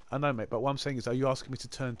 Yeah, I know, mate. But what I'm saying is, are you asking me to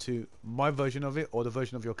turn to my version of it or the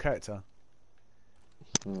version of your character?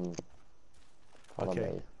 Follow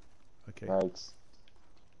Okay. me. Okay. Right.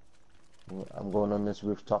 I'm going on this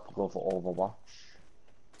rooftop to go for Overwatch.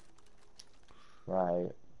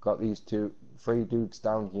 Right. Got these three dudes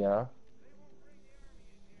down here.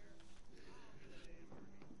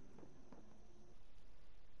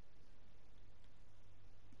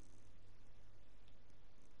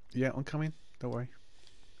 Yeah, I'm coming. Don't worry.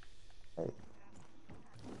 Right.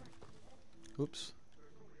 Oops.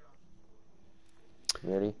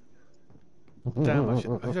 Ready? Damn, I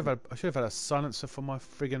should have had a silencer for my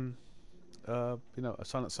friggin', you know, a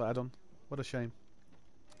silencer add-on. What a shame.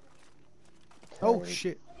 Oh Okay.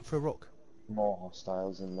 shit! For a rock. More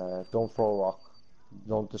hostiles in there. Don't throw a rock.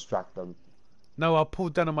 Don't distract them. No, I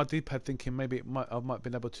pulled down on my D-pad thinking maybe I might have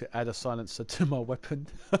been able to add a silencer to my weapon.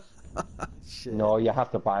 Shit. No, you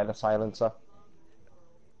have to buy the silencer.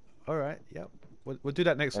 All right. Yep. We'll do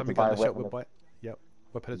that next time we to go buy in the shop. weapon We'll buy. Yep.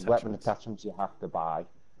 Weapon Weapon attachments. attachments you have to buy.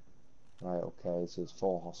 Right, okay, so it's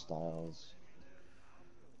 4 hostiles.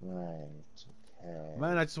 Right, okay.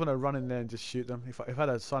 Man, I just want to run in there and just shoot them. If I had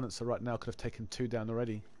a silencer right now, I could have taken 2 down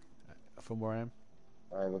already from where I am.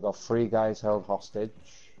 Right, we've got 3 guys held hostage.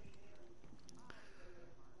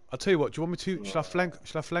 I'll tell you what. Do you want me to? Shall I flank?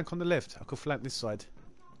 Shall I flank on the left? I could flank this side.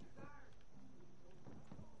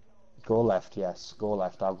 Go left, yes. Go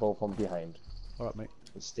left. I'll go from behind. All right, mate.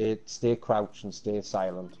 Stay crouched and stay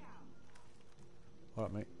silent. All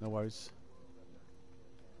right, mate. No worries.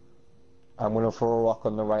 I'm going to throw a rock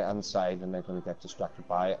on the right hand side and they're going to get distracted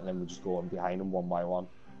by it and then we'll just go on behind them one by one.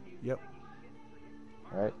 Yep.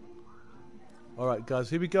 Right. All right, guys.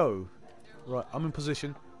 Here we go. Right, I'm in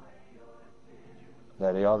position.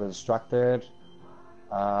 There they are. They're distracted.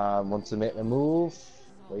 Once they make a move,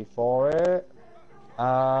 wait for it.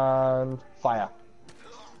 And fire.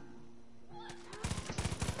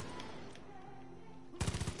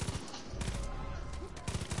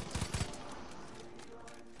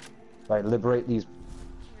 Right, liberate these.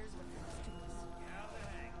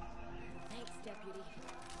 Thanks, Deputy.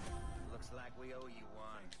 Looks like we owe you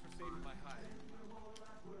one. For saving my hide.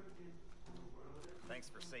 Thanks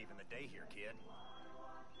for saving the day here, kid.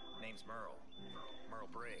 Name's Merle. Merle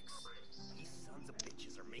Briggs. These sons of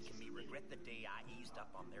bitches are making me regret the day I eased up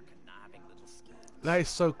on their conniving little schemes. That is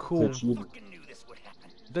so cool. Fucking knew this would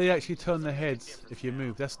happen. They actually turn their heads if you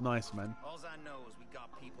move. That's nice, man. All I know is we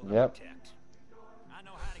got people to Yep. protect. I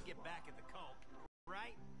know how to get back at the cult,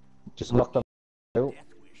 right? Just lock them out. Death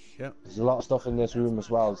wish. Yep. There's a lot of stuff in this room as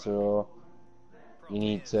well, so you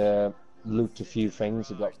need to loot a few things.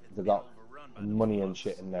 They've got money and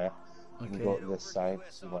shit in there. You can go to this side,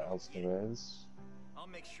 see what else there is. I'll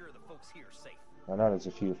make sure the folks here are safe. I know there's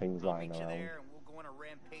a few things I'll lying meet you around. there and we'll go on a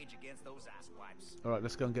rampage against those asswipes. All right,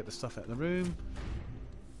 let's go and get the stuff out of the room.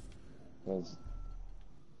 There's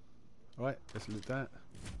All right, let's loot that.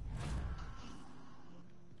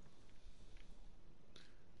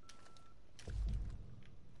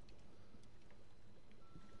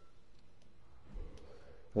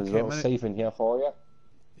 a Okay, little man. safe in here for you.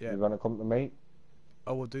 Yeah. You're gonna come to me.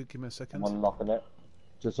 I will do. Give me a second. I'm unlocking it.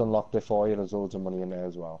 Just unlocked it for you. There's loads of money in there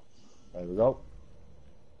as well. There we go.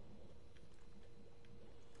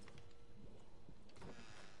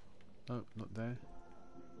 No, not there.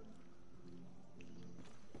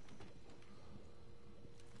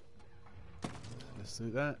 Let's do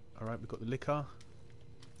that. All right, we've got the liquor,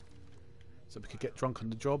 so we could get drunk on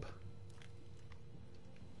the job.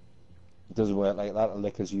 It doesn't work like that. The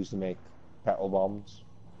liquor's used to make petrol bombs.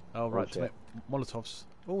 Oh right, to make shit. Molotovs.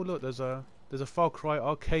 Oh look, there's a FARCRY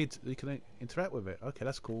arcade. You can interact with it. Okay,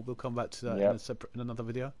 that's cool. We'll come back to that Yep. in another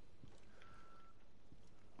video.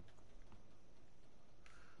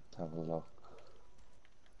 Let's have a look.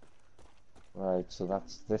 Right, so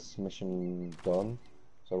that's this mission done.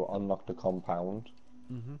 So unlock the compound.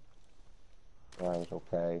 Mhm. Right,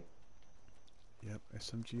 okay. Yep.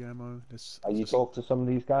 SMG ammo. There's. Have you talked to some of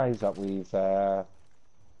these guys that we've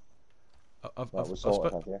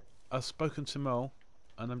I've spoken to Mel,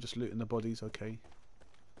 and I'm just looting the bodies. Okay.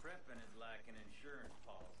 Prepping is like an insurance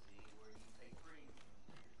policy where you pay premiums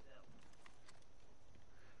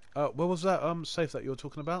yourself. What was that safe that you were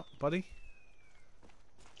talking about, buddy?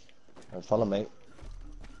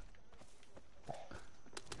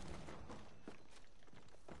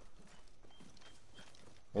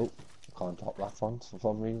 Oh, I can't top that front for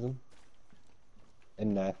some reason.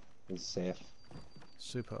 In there is safe.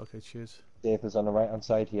 Super. Okay, cheers. Safe is on the right hand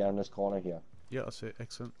side here in this corner here. Yeah, that's it.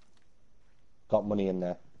 Excellent. Got money in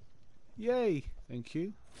there. Yay! Thank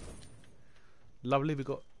you. Lovely. We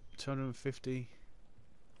got $250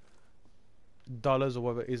 or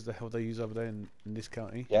whatever it is the hell they use over there in this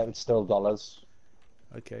county. Yeah, it's still dollars.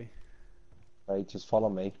 Okay. Right, just follow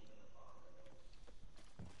me.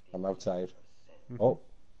 I'm outside. Oh,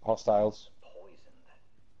 hostiles.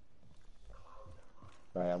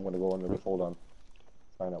 Right, I'm gonna go on the roof. Hold on.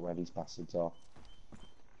 Find out where these bastards are.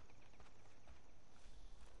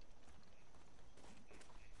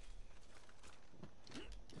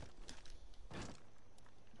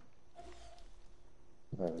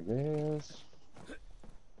 There it is.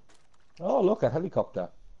 Oh, look, a helicopter.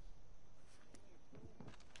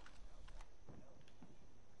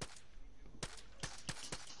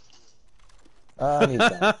 And he's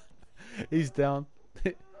down. He's down.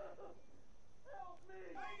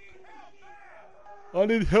 I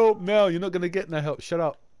need help now. You're not gonna get no help. Shut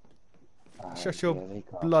up. Shut your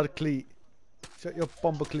blood cleat. Shut your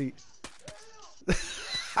bomber cleat.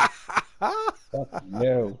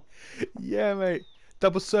 No. Yeah, mate.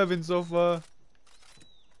 Double servings of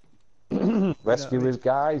Rescue his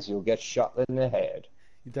guys, you'll get shot in the head.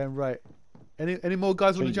 You're damn right. Any more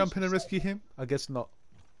guys want to jump in and rescue him? I guess not.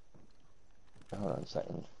 Hold on a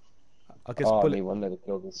second. I guess Bullet. Bullet. One that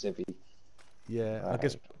killed the civvy. Yeah,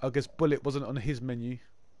 Right. I guess Bullet wasn't on his menu,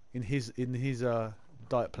 in his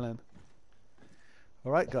diet plan.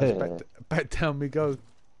 All right, guys, back down we go.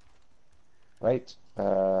 Right.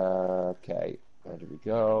 Okay. Where do we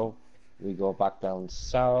go? We go back down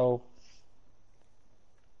south.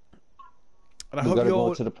 And I We hope gotta you're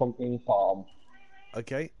go to the pumpkin farm.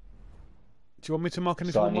 okay. Do you want me to mark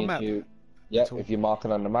anything So I on my need map? you. Yeah, all. if you're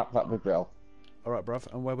marking on the map, that'd be brilliant. All right, bruv.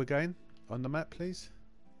 And where we're going on the map, please?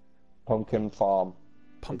 Pumpkin farm.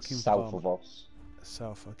 Pumpkin It's south farm. of us.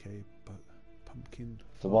 South. Okay, but pumpkin.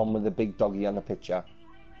 The farm. one with the big doggy on the picture.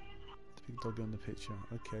 The big dog on the picture.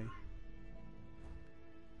 Okay.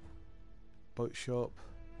 Boat shop.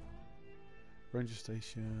 Ranger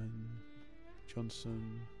station.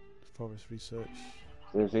 Johnson. Forest research.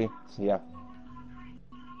 Seriously? So yeah.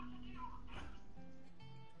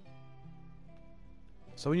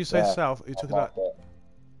 So when you say Yeah, south, you're talking about.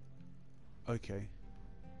 Okay.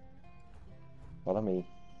 Follow me.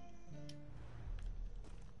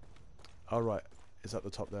 All right. It's at the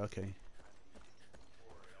top there. Okay.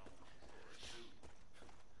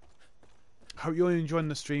 Hope you're enjoying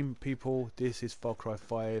the stream, people. This is Far Cry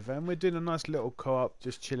 5, and we're doing a nice little co-op,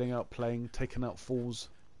 just chilling out, playing, taking out fools,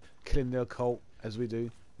 killing the occult, as we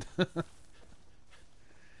do.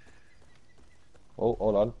 Oh,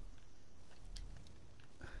 hold on.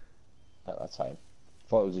 Oh, that's fine.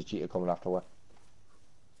 Thought it was a cheater coming after work.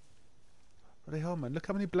 What the hell, man? Look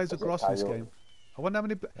how many blades of Was it grass in this coyote? game. I wonder how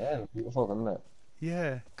many... Yeah, beautiful, isn't it?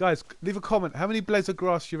 Yeah. Guys, leave a comment. How many blades of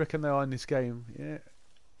grass you reckon there are in this game? Yeah.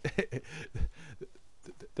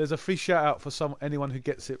 There's a free shout out for anyone who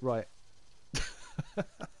gets it right.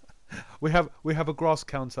 we have a grass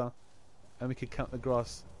counter, and we can count the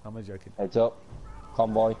grass. I'm not joking. Heads up.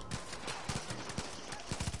 Convoy.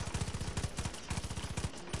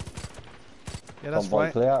 Yeah, that's Convoy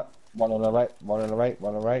right. clear. One on the right, one on the right,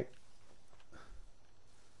 one on the right.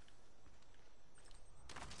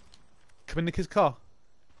 Come in Nick's car.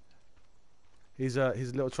 His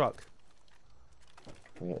little truck.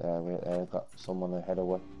 Wait there. Got someone ahead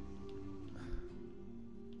of us.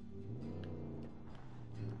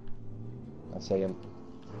 I see him.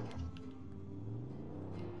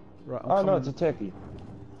 Right. I'm Oh coming. no, it's a turkey.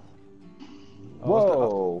 I was-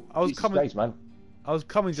 Whoa! I was Jesus coming- Christ, man. I was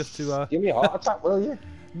coming just to. Give me a heart attack, will you?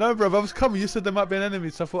 No, bro. I was coming. You said there might be an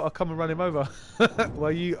enemy, so I thought I'd come and run him over.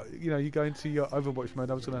 Well, you go into your Overwatch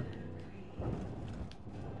mode. I was gonna.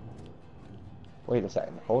 Wait a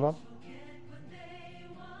second. Hold on.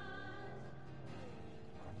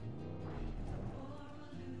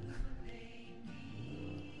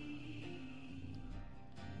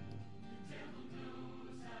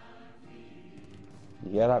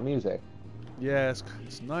 You hear that music? Yeah,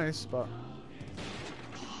 it's nice, but.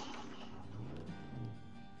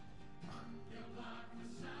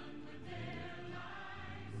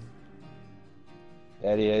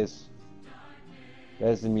 There he is.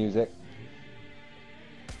 There's the music.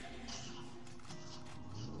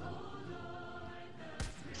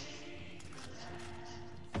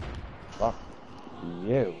 Fuck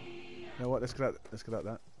you. You know what? Let's get out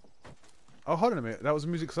that. Oh, hold on a minute. That was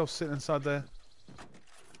music because I was sitting inside there.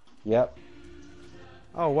 Yep.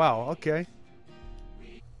 Oh wow. Okay.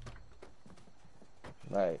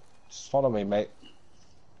 Right. Just follow me, mate.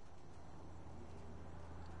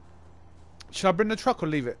 Should I bring the truck or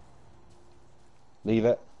leave it? Leave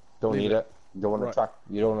it. Don't Leave need it. You don't want to Right. track.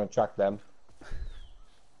 You don't want to track them.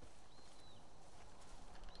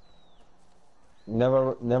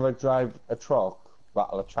 Never drive a truck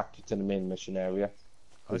that'll attract you to the main mission area,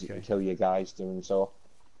 because you Okay. can kill your guys doing so.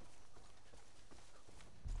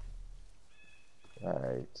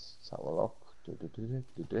 Right, let's have a look.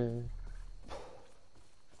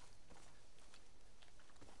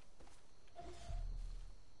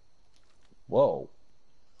 Whoa,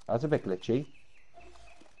 that's a bit glitchy.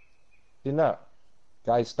 Didn't that?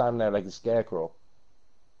 Guy's standing there like a scarecrow.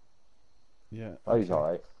 Yeah. Oh, he's okay.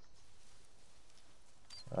 alright.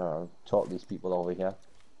 Talk to these people over here.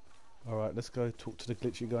 Alright, let's go talk to the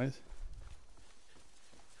glitchy guys.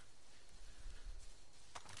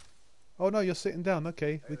 Oh no, you're sitting down.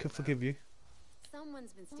 Okay, we can forgive you.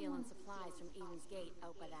 Someone's been stealing supplies from Eden's Gate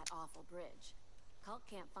out by that awful bridge. Cult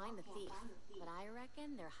can't find the thief, but I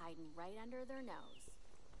reckon they're hiding right under their nose.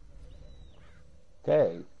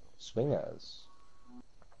 Okay, swingers.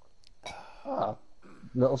 Ah,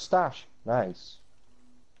 little stash. Nice.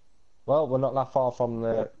 Well, we're not that far from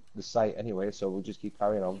the site anyway, so we'll just keep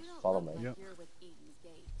carrying on. You don't Follow look me. like you're with Eden's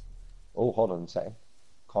Gate. Oh, hold on a second.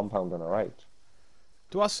 Compound on the right.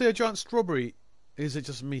 Do I see a giant strawberry? Is it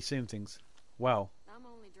just me seeing things? Wow. I'm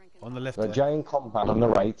only drinking On the left. The giant compound on the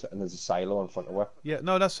right, and there's a silo in front of it. Yeah,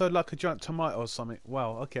 no, that's like a giant tomato or something.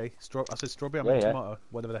 Wow, okay. I said strawberry, I Yeah, meant yeah. tomato.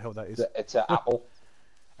 Whatever the hell that is. It's an apple.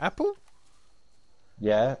 Apple?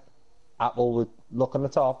 Yeah, apple with look on the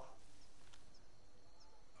top.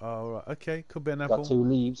 Oh, right. Okay, could be an Got apple. 2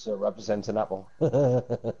 leaves that represent an apple. It's a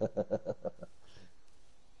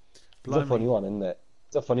Blimey. funny one, isn't it?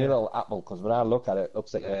 It's a funny little apple, because when I look at it, it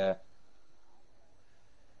looks like a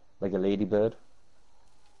ladybird.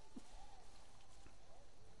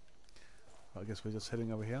 I guess we're just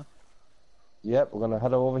heading over here. Yep, we're going to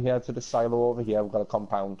head over here to the silo over here. We've got a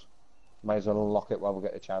compound. Might as well unlock it while we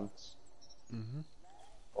get a chance. Mhm.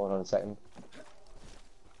 Hold on a second.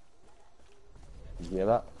 You hear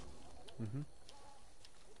that? Mhm.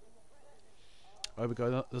 There we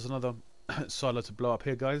go. There's another silo to blow up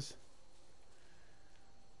here, guys.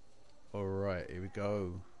 Alright, here we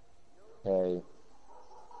go. Okay.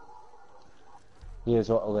 Here's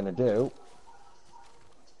what we're going to do.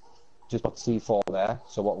 Just got C4 there.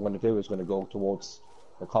 So what we're going to do is going to go towards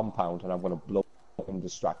the compound, and I'm going to blow up and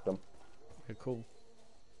distract them. Okay, cool.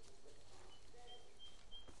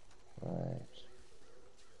 Right.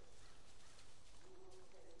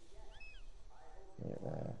 Yeah,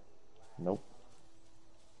 there. Nope.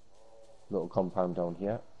 Little compound down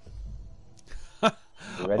here.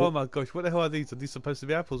 You ready? Oh my gosh, what the hell are these? Are these supposed to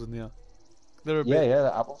be apples in here? They're a Yeah, bit... yeah,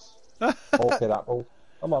 the apples. Orchid apple.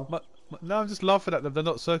 Come on. No, I'm just laughing at them. They're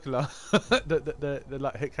not circular. they're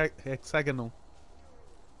like hexagonal.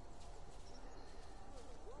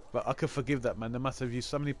 But I can forgive that, man. They must have used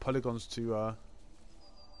so many polygons to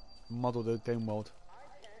model the game world.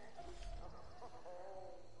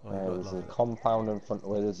 Oh, you There's a compound in front of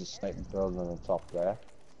where there's a sniper building on the top there.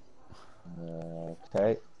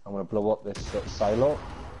 Okay, I'm going to blow up this little silo.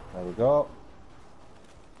 There we go.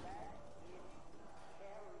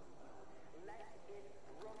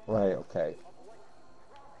 Right, okay.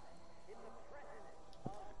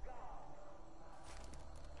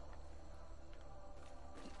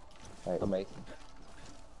 Right, mate.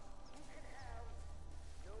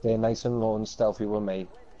 Stay nice and low and stealthy with me.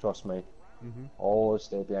 Trust me. Mhm. Always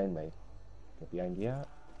stay behind me. Get behind you.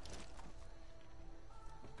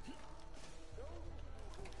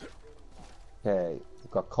 Okay,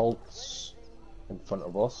 we've got cults in front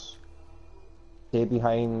of us. Stay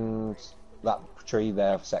behind that tree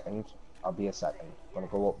there for a second. I'll be a second. I'm gonna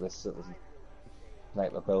go up this little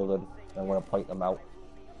sniper building. I'm gonna point them out.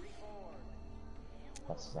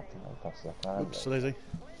 That's a second. That's a second. Oops, so lazy.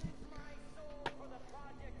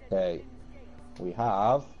 Okay, we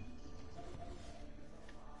have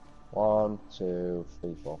 1, 2,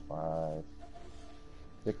 3, 4, 5,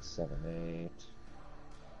 6, 7, 8.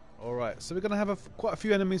 Alright, so we're going to have quite a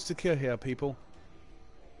few enemies to kill here, people.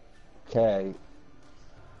 Okay.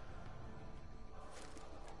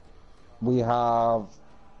 We have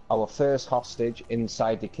our first hostage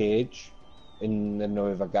inside the cage in the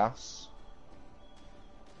Nova Gas.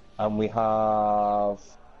 And we have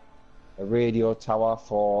a radio tower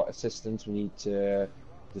for assistance we need to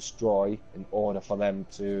destroy in order for them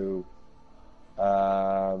to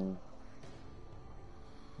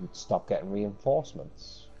stop getting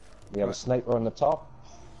reinforcements. We have a sniper on the top.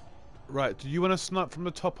 Right, do you want to snipe from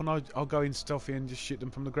the top and I'll go in stealthy and just shoot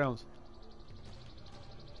them from the ground?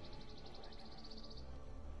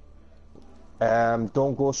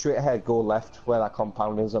 Don't go straight ahead. Go left, where that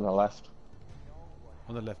compound is on the left.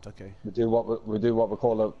 On the left, okay. We do what we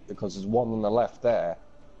call it, because there's one on the left there.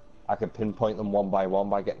 I can pinpoint them one by one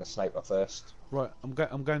by getting a sniper first. Right,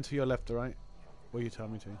 I'm going to your left, alright? Where you tell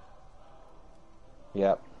me to.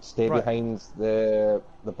 Yeah, stay Right. behind the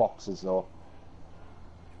boxes though,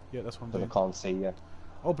 Yeah, that's what I'm so they doing. can't see you.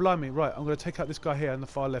 Oh, blimey, right, I'm going to take out this guy here on the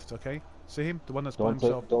far left, okay? See him? The one that's by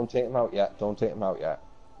himself. Don't take him out yet. Don't take him out yet.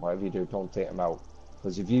 Whatever you do, don't take him out.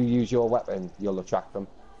 Because if you use your weapon, you'll attract them.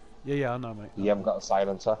 Yeah, I know, mate. You haven't got a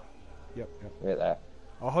silencer. Yep. Right there.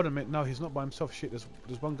 Oh, hold on a minute. No, he's not by himself. Shit,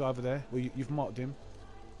 there's one guy over there. Well, you've marked him.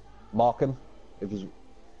 Mark him. If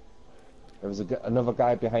there's another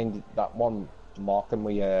guy behind that one, mark him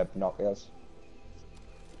with binoculars.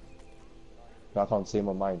 I can't see him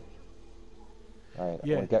on mine. Right,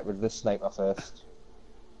 Yeah. I'm gonna get rid of this sniper first.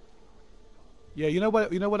 Yeah, you know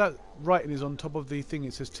what that writing is on top of the thing?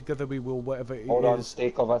 It says "Together we will," whatever it Hold on, is. stay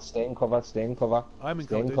cover, stay in cover, stay in cover. I'm in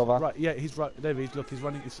stay in cover. cover. Right, yeah, he's right. There he is. Look, he's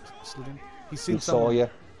running. He's sliding. He's He seen saw someone. you.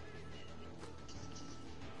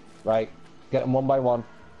 Right, get them one by one.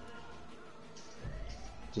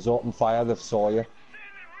 Just open fire, they've saw you.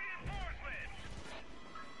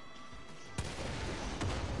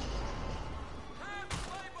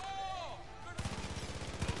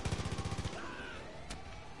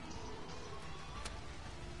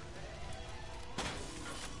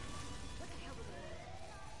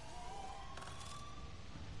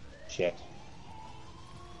 Shit.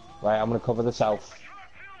 Right, I'm gonna cover the south.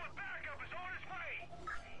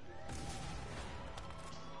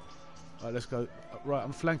 Right, let's go. Right,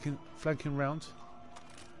 I'm flanking round.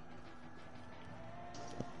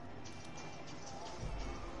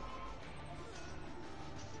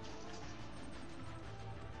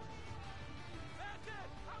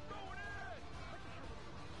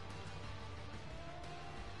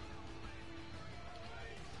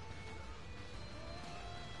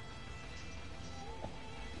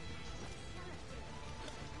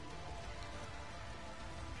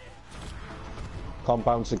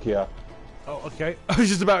 Compound secure. Oh, okay. I was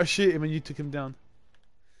just about to shoot him and you took him down.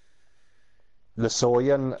 They saw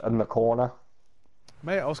you in the corner.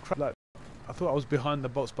 Mate, I was like, I thought I was behind the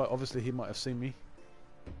box, but obviously he might have seen me.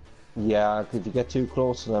 Yeah, if you get too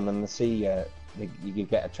close to them and they see you, you could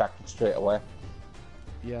get attracted straight away.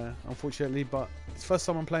 Yeah, unfortunately, but it's the first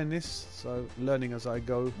time I'm playing this, so learning as I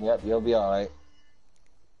go. Yep, you'll be alright.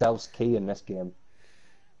 Stealth's key in this game.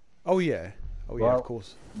 Oh yeah, Well, of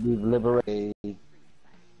course. We've liberated a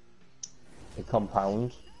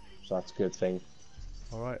compound, so that's a good thing.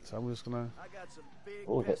 Alright, so I'm just gonna... I got some big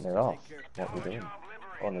Oh, hitting it off. What we doing?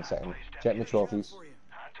 Hold on a second. Checking the trophies. I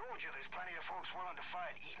told you there's plenty of folks willing to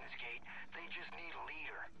fight Eden's Gate. They just need a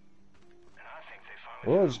leader. And I think they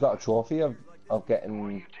found Oh, I just got a trophy of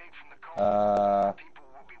getting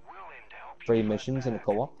 3 missions in a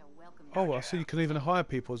co-op. Oh, well, so you can even hire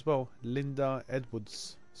people as well. Linda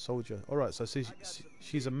Edwards, soldier. Alright, so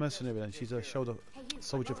she's a mercenary then. She's a shoulder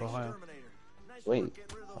soldier for hire. Sweet.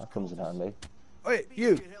 That comes in handy. Wait,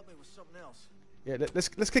 you! Yeah, let's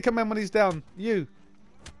kick a man when he's down. You!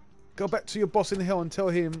 Go back to your boss in the hill and tell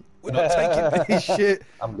him we're not taking this shit.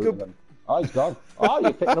 I'm moving. Oh, he's gone. Oh,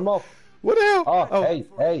 you're picking him up. What the hell? Oh,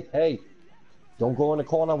 hey. Don't go in the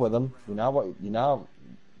corner with him. You know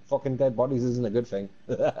fucking dead bodies isn't a good thing.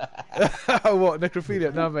 What,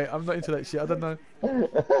 necrophilia? No, mate, I'm not into that shit. I don't know.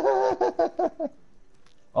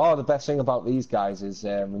 Oh, the best thing about these guys is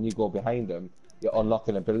when you go behind them, you unlock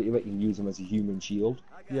an ability that you can use them as a human shield.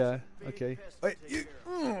 Yeah, okay. Wait, you...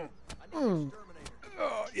 Oh,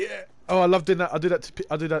 yeah. Oh, I love doing that. I do that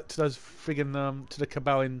to those friggin' to the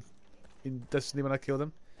cabal in Destiny when I kill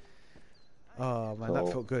them. Oh man, that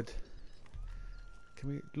felt good. Can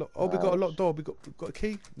we lock? Oh, we got a locked door. We got a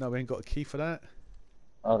key? No, we ain't got a key for that.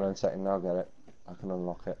 Hold on a second, I'll get it. I can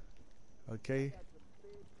unlock it. Okay.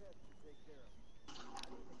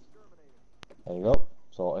 There you go.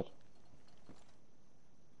 Sorted.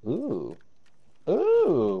 Ooh.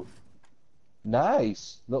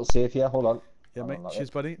 Nice. Little safe here. Hold on. Yeah, I'll mate. unlock Cheers,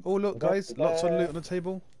 it. buddy. Oh, look, Okay. guys. Lots of loot on the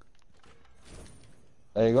table.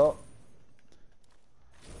 There you go.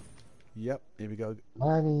 Yep. Here we go.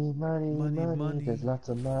 Money. Money. There's lots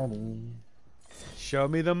of money. Show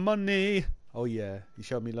me the money. Oh yeah, you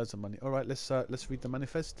showed me loads of money. All right, let's read the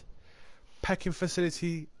manifest. Packing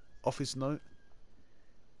facility, office note.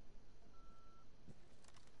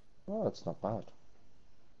 Oh, it's not bad.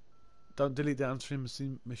 Don't delete the answering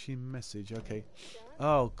machine message. Okay.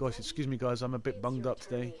 Oh gosh, excuse me, guys. I'm a bit bunged up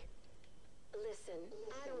today. Listen,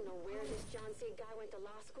 I don't know where this John C. guy went to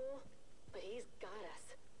law school, but he's got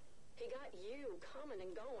us. He got you coming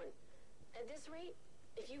and going. At this rate,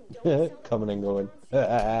 Coming and going.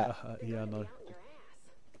 Yeah, I know.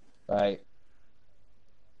 Right.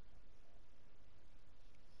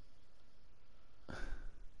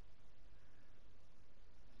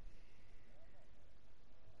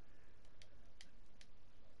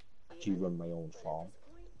 Actually run my own farm.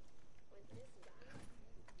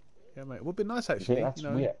 Yeah, mate. It would be nice You actually. think that's You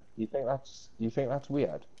know? weird? You think that's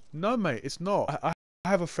weird? No, mate, it's not. I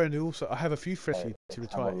have a friend who also. I have a few friends Right, to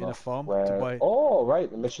let's have retire in a look. farm Where... to buy. Oh, right.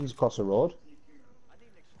 The mission's across the road.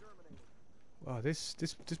 Wow, this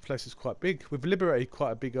place is quite big. We've liberated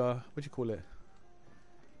quite a big. What do you call it?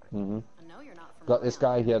 Got this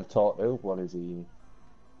guy here to talk to. What is he?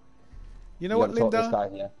 You know what, Talk to this Linda? guy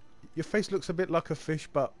here. Your face looks a bit like a fish,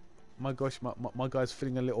 but my gosh, my guy's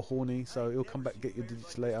feeling a little horny, so he'll come back and get your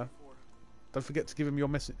digits later. Don't forget to give him your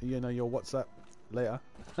message, you know, your WhatsApp later.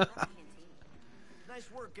 Nice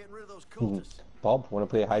work getting rid of those cultists. Bob, want to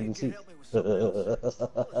play hide and seek?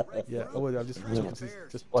 Yeah, I would. I'm just talking to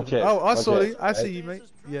Watch it. Oh, I Watch saw it. you. I see you, mate.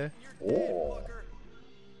 Yeah. Oh.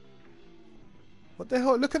 What the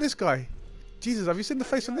hell? Look at this guy. Jesus, have you seen the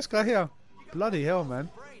face on this guy here? Bloody hell, man.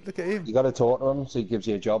 Look at him. You got to talk to him so he gives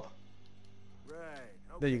you a job. Right.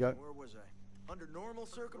 Okay, There you go. Where was I? Under normal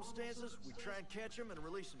circumstances, we try and catch him and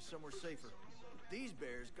release him somewhere safer. These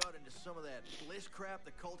bears got into some of that bliss crap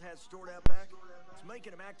the cult had stored out back. It's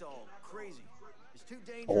making him act all crazy. It's too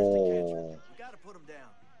dangerous to catch him. We gotta put him down.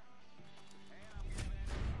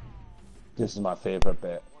 This is my favourite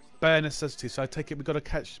bit. Bear necessity. So I take it we got to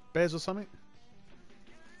catch bears or something?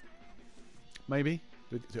 Maybe.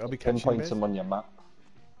 I'll be catching Pinpoint bears. them on your map.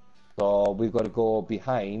 So we've got to go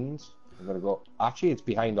behind. We've got to go. Actually, it's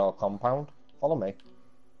behind our compound. Follow me.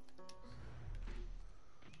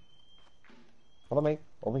 Follow me.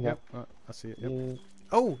 Over here. Yep, right, I see it. Yep.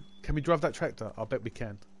 Oh, can we drive that tractor? I bet we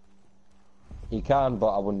can. You can, but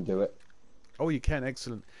I wouldn't do it. Oh, you can.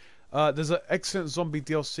 Excellent. There's an excellent zombie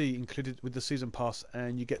DLC included with the season pass,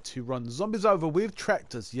 and you get to run zombies over with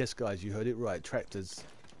tractors. Yes, guys, you heard it right. Tractors.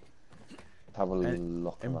 Have a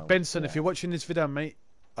look And around. Benson, Yeah. if you're watching this video, mate,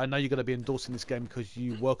 I know you're going to be endorsing this game because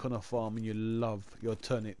you work on a farm and you love your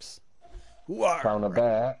turnips. Found a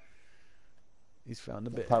bear. He's found a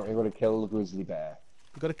bear. Apparently, we've got to kill the grizzly bear.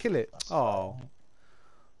 You've got to kill it. That's Oh.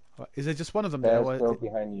 Right, is there just one of them Bear's there? still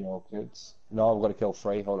behind the orchids. No, I've got to kill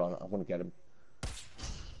 3. Hold on, I'm going to get him.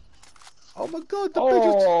 Oh my god, the bridge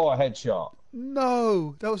was... Oh, a headshot.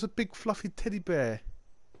 No, that was a big fluffy teddy bear.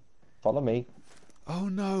 Follow me. Oh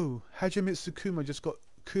no, Hajimitsu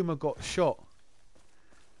Kuma got shot.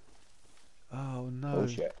 Oh no. Oh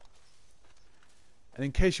shit. And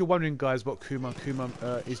in case you're wondering, guys, what Kuma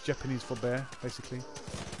is Japanese for bear, basically.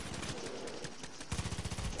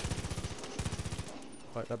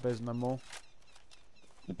 Right, that bear's no more.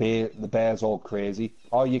 The bear's all crazy.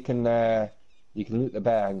 Oh, you can loot the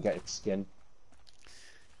bear and get its skin.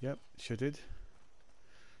 Yep, sure did.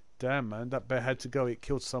 Damn, man, that bear had to go. It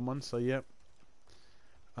killed someone, so yep.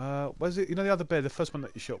 Was it? You know the other bear, the first one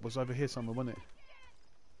that you shot was over here somewhere, wasn't it?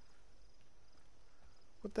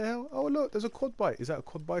 What the hell? Oh look, there's a quad bike. Is that a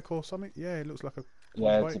quad bike or something? Yeah, it looks like a quad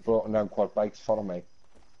Yeah, bike. it's a broken down quad bike. Follow me.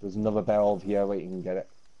 There's another bear over here where you can get it.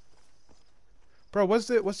 Bro, what's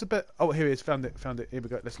the bear? Oh, here it is. Found it. Here we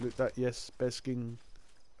go. Let's loot that. Yes, bear skin.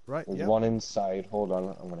 Right. There's Yeah. one inside. Hold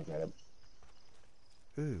on, I'm gonna get him.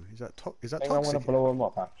 Ooh, is that I think I toxic? want to blow him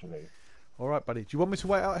up actually. All right, buddy. Do you want me to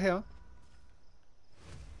wait out here?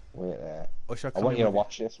 Wait there. Or should I I come want in you to with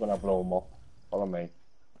watch this when I blow him up. Follow me.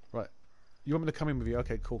 Right. You want me to come in with you?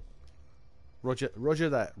 Okay, cool. Roger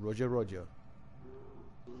that. Roger.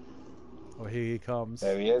 Oh, here he comes.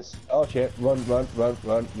 There he is. Oh shit! Run!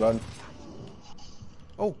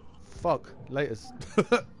 Oh, fuck. Laters.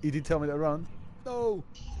 He did tell me to run. No.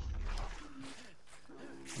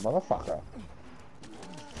 Motherfucker.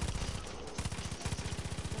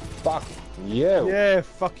 Fuck you. Yeah,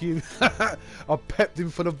 fuck you. I pepped him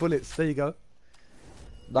full of bullets. There you go.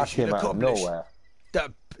 That Mission came out of accomplished. nowhere.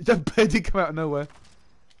 That bear did come out of nowhere.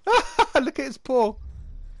 Look at its paw.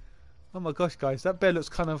 Oh my gosh, guys. That bear looks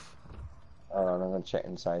kind of... Hold on, I'm gonna check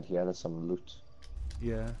inside here. There's some loot.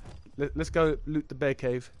 Yeah. Let's go loot the bear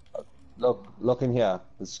cave. Look in here.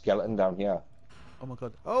 There's a skeleton down here. Oh my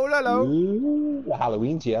god. Oh, hello. Ooh,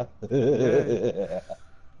 Halloween's here. Yeah.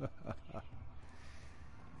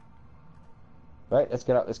 Right, let's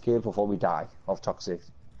get out this cave before we die of toxic.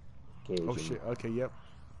 Oh shit. Okay, yep.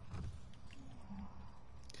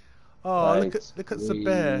 Oh, Right, look at the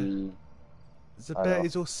bear. The bear know.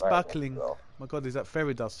 is all Right, sparkling. let's go. My god, is that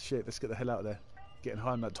fairy dust? Shit, let's get the hell out of there. Getting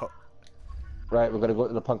high on that top. Right, we're gonna go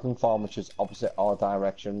to the pumpkin farm, which is opposite our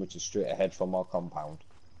direction, which is straight ahead from our compound.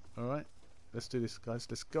 Alright. Let's do this, guys.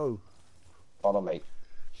 Let's go. Follow me.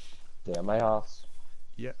 Dear my ass.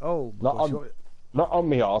 Yeah. Oh my Not gosh. on, not on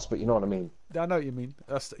me ass, but you know what I mean. I know what you mean.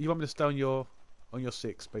 You want me to stay on your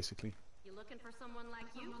 6, basically. You looking for someone like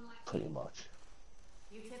you? Pretty much.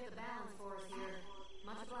 You tip the balance for us here.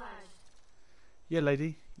 Much obliged. Yeah,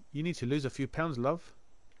 lady. You need to lose a few pounds, love.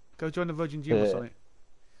 Go join the Virgin Gym or something.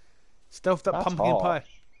 Stealth that That's pumpkin harsh.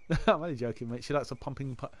 pie. I'm only joking, mate. She likes a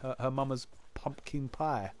pumpkin pie, her mama's pumpkin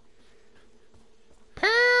pie.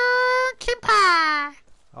 Pumpkin pie.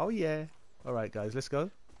 Oh yeah. All right, guys, let's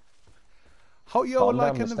go. Hope you all Calm down,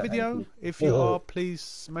 liking the Mr. video. Hanky. If you are, please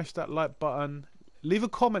smash that like button. Leave a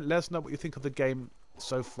comment. Let us know what you think of the game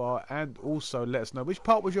so far, and also let us know which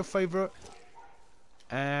part was your favourite.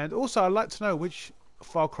 And also, I'd like to know which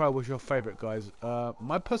Far Cry was your favourite, guys.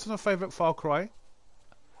 My personal favourite Far Cry,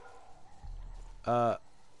 I'd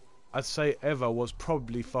say ever, was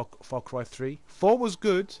probably Far Cry 3. 4 was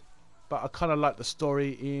good, but I kind of like the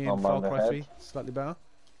story in Far Cry 3 slightly better.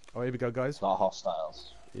 Oh, here we go, guys. Not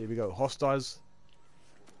hostiles. Here we go. Hostiles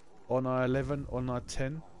on our 11, on our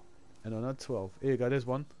 10, and on our 12. Here you go. There's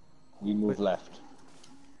one. You move left.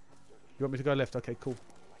 You want me to go left? Okay, cool.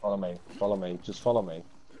 Follow me. Follow me. Just follow me.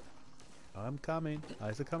 I'm coming.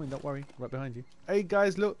 Eyes are coming. Don't worry. Right behind you. Hey,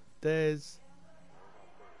 guys, look. There's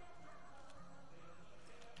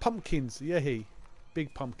pumpkins. Yay.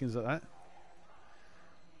 Big pumpkins like that.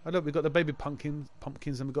 Oh, look. We've got the baby pumpkins,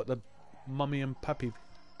 and we've got the mummy and pappy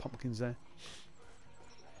pumpkins there.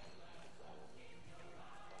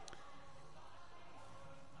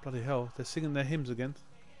 Bloody hell. They're singing their hymns again.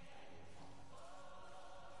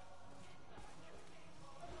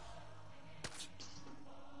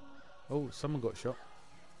 Oh, someone got shot.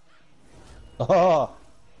 Oh,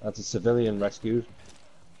 that's a civilian rescued.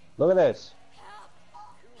 Look at this.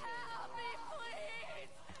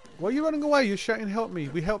 Why are you running away? You're shouting, help me.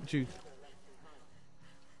 We helped you.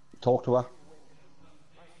 Talk to her.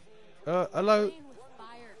 Hello?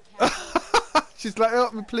 She's like,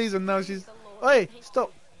 help me, please. And now she's... Hey,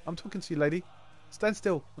 stop. I'm talking to you, lady. Stand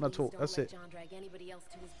still when I talk. That's it. John drag anybody else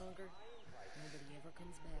to his bunker. Nobody ever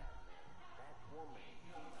comes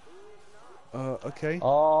back. Okay.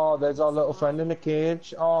 Oh, there's our little friend in the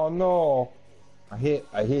cage. Oh no. I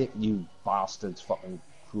hate you bastards, fucking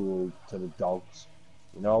cruel to the dogs.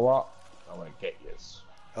 You know what? I'm gonna get yous.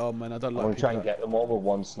 Oh man, I don't like I'm gonna try and people get them all with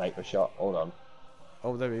one sniper shot. Hold on.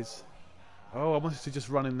 Oh, there is. Oh, I wanted to just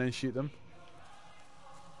run in there and shoot them.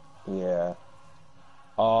 Yeah.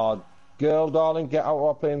 Oh, girl, darling, get out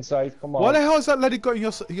of plain sight. Come on. Why the hell has that lady got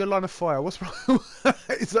in your line of fire? What's wrong?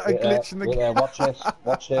 Is that a glitch in the game? Yeah, watch this.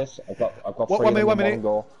 Watch this. I've got What, three 1 minute, of 1 them in minute.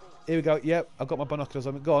 one go. Here we go. Yep, I've got my binoculars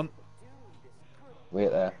on. Go on.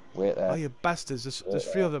 Wait there. Wait there. Oh, you bastards. There's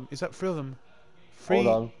 3 of them. Is that 3 of them? 3? Hold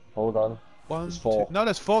on. Hold on. 1, There's 4. 2. No,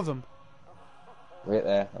 there's 4 of them. Wait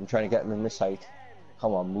there. I'm trying to get them in this height.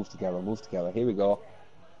 Come on, move together. Move together. Here we go.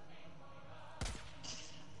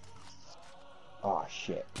 Oh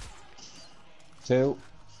shit. 2.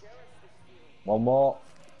 1 more.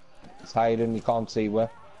 It's hiding. You can't see where.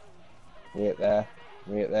 Wait there.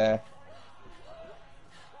 Wait there.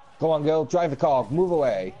 Go on, girl. Drive the car. Move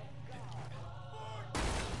away.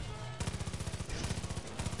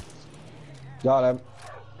 Got him.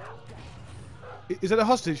 Is that a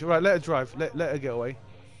hostage? Right, let her drive. Let her get away.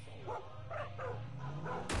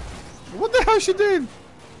 What the hell is she doing?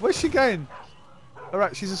 Where's she going?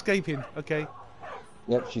 Alright, she's escaping. Okay.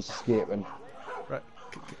 Yep, she's escaping. Right.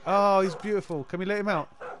 Oh, he's beautiful. Can we let him out?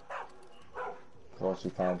 Of course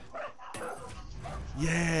we can.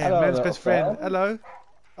 Yeah, Hello, man's little best friend. friend. Hello.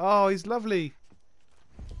 Oh, he's lovely.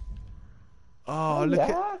 Oh, look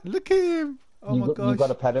yeah. at him. Oh my gosh. You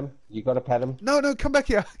gotta pet him. You gotta pet him. No, come back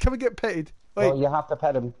here. Can we get petted? Wait. No, you have to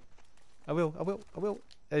pet him. I will.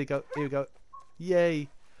 There you go. Here we go. Yay.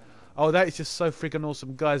 Oh, that is just so freaking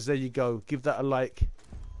awesome. Guys, there you go. Give that a like.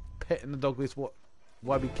 Petting the dog is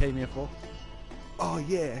why we came here for. Oh,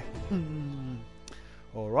 yeah.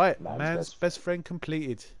 Alright, man's best friend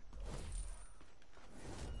completed.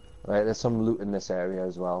 Right, there's some loot in this area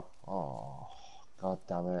as well. Oh, god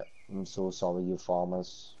damn it. I'm so sorry, you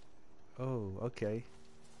farmers. Oh, okay.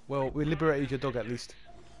 Well, we liberated your dog at least.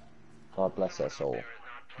 God bless their soul.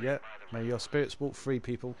 Yeah, may your spirits walk free,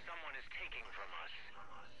 people. Someone is taking from us.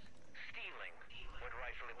 Stealing what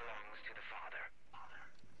rightfully belongs to the Father.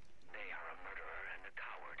 They are a murderer and a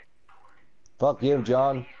coward. Fuck you,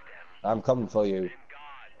 John. I'm coming for you. Then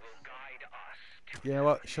God will guide us to You know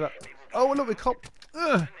what? Shut up. Oh, look, we cop.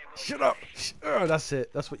 Shut up. That's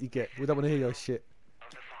it. That's what you get. We don't want to hear your shit.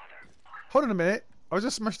 the Father. Hold on a minute. I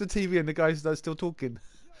just smashed the TV and the guy's still talking.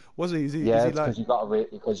 Was he? Is he Yeah, is he it's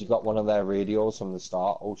like... because you got one of their radios from the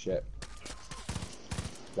start. Oh shit.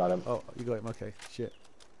 Got him. Oh, you got him. Okay. Shit.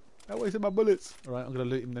 That wasted my bullets. Alright, I'm gonna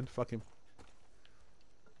loot him then. Fuck him.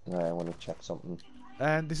 Yeah, I want to check something.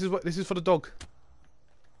 And this is for the dog.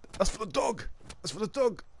 That's for the dog. That's for the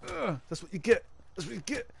dog. That's what you get. That's what you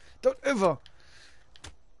get. Don't ever.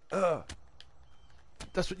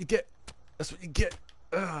 That's what you get. That's what you get.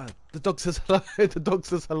 The dog says hello. The dog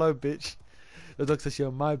says hello, bitch. The dog says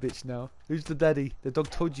you're my bitch now. Who's the daddy? The dog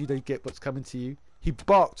told you they get what's coming to you. He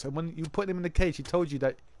barked, and when you put him in the cage, he told you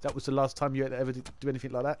that that was the last time you ever did do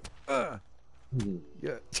anything like that.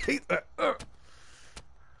 Yeah, take that.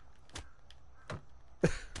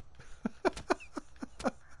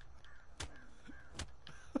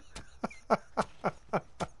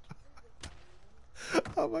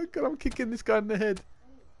 Oh my god, I'm kicking this guy in the head.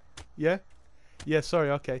 Yeah? Yeah,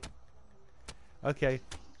 sorry, okay. Okay.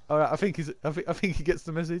 Alright, I think he gets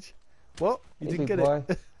the message. What? You Hey, didn't get boy.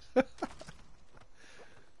 it?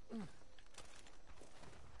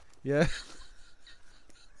 Yeah.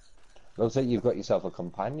 Looks like you've got yourself a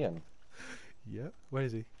companion. Yeah. Where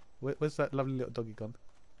is he? Where's that lovely little doggy gone?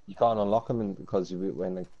 You can't unlock him because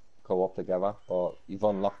when they co-op together, but you've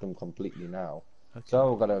unlocked him completely now. Okay.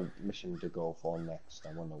 So we've got a mission to go for next.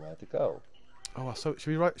 I wonder where to go. Oh, so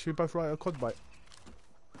should we both write a cod bite?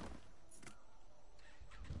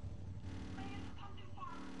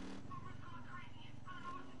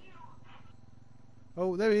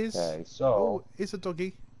 Oh, there he is. Okay, so Oh, it's a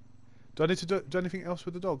doggy. Do I need to do anything else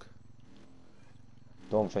with the dog?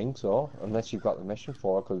 don't think so, unless you've got the mission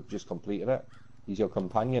for it, because you've just completed it. He's your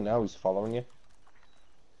companion now. He's following you.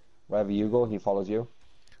 Wherever you go, he follows you.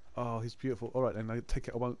 Oh, he's beautiful. All right then, I take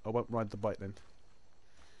it. I won't ride the bike then.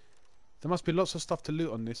 There must be lots of stuff to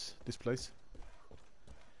loot on this place.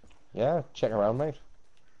 Yeah, check around, mate.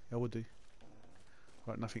 Yeah, we'll do.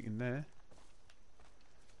 Right, nothing in there.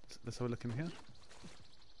 Let's have a look in here.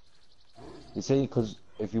 You see, because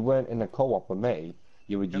if you weren't in a co-op with me,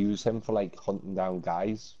 you would use him for like hunting down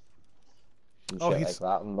guys and shit like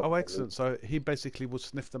that. And oh, excellent. So he basically will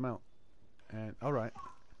sniff them out. And all right.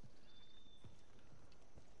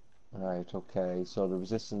 Right. Okay. So the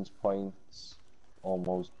resistance points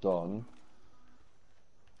almost done.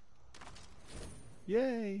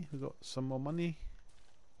 Yay! We got some more money.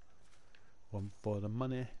 One for the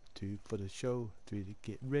money, two for the show, three to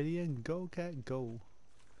get ready and go, cat, go.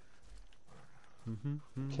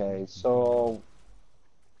 Okay. So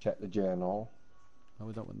check the journal. No,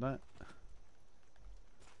 we don't want that.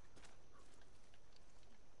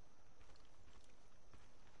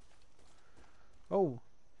 Oh,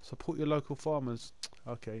 support your local farmers.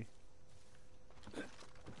 Okay.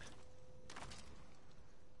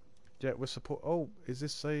 Yeah, we're support. Oh, is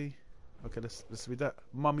this a? Okay, let's read that.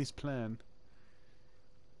 Mummy's plan.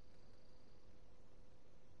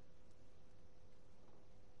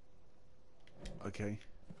 Okay.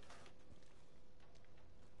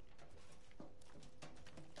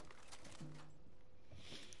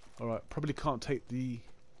 All right. Probably can't take the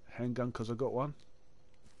handgun because I got one.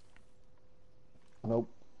 Nope.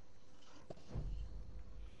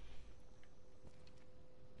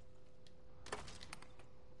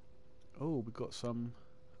 Oh, we got some.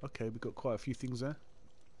 Okay, we got quite a few things there.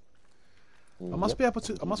 I must be able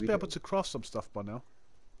to. I must be able to craft some stuff by now.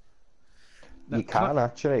 Now, You can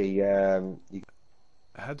actually.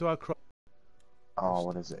 How do I craft? Oh,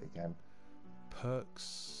 what is it again?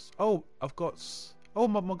 Perks. Oh, I've got. Oh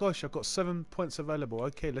my gosh, I've got 7 points available.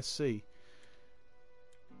 Okay, let's see.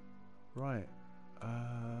 Right.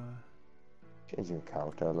 Change your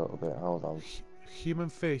character a little bit. Hold on. Human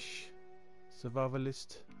fish.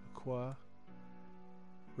 Survivalist. Acquire.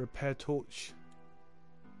 Repair torch.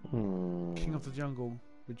 King of the jungle.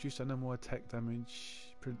 Reduce animal attack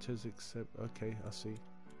damage. Printers accept. Okay, I see.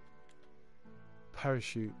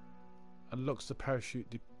 Parachute. Unlocks the parachute.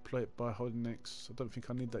 Deploy it by holding X. I don't think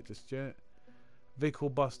I need that just yet. Vehicle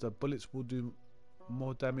buster. Bullets will do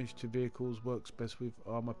more damage to vehicles. Works best with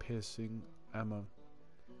armor piercing ammo.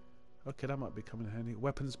 Okay, that might be coming in handy.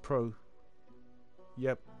 Weapons pro.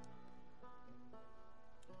 Yep.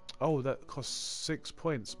 Oh, that costs 6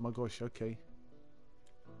 points. My gosh, okay.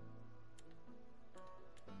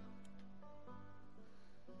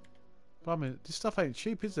 But I mean, this stuff ain't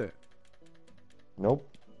cheap, is it? Nope.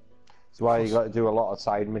 That's why you got to do a lot of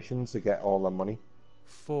side missions to get all the money.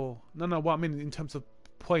 No, what I mean in terms of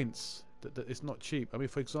points, that it's not cheap. I mean,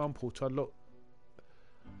 for example, to unlock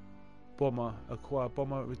bomber, acquire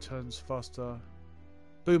bomber returns faster.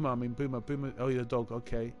 Boomer. Oh, you're a dog.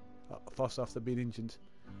 Okay, faster after being injured.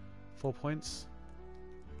 4 points.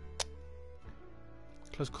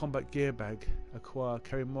 Close combat gear bag. Acquire.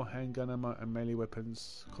 Carry more handgun ammo and melee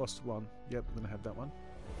weapons. Cost 1. Yep, I'm gonna have that one.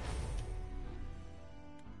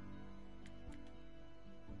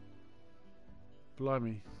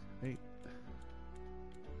 Blimey. 8.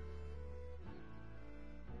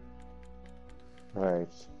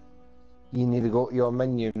 Right. You need to go to your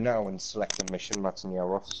menu now and select a mission that's in your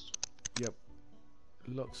roster. Yep.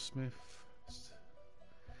 Locksmith.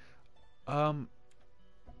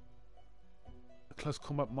 Close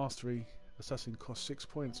combat mastery. Assassin costs 6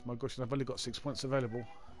 points. My gosh, I've only got 6 points available.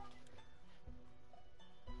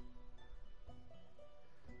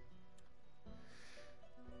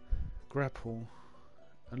 Grapple.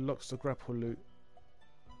 Unlocks the grapple loot.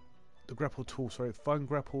 The grapple tool, sorry. Find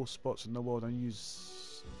grapple spots in the world and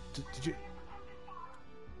use... Did you...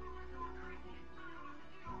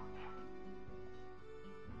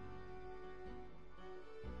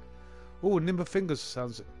 Oh, Nimble Fingers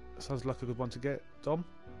sounds like a good one to get, Dom.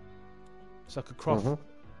 So I could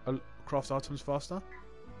craft items faster.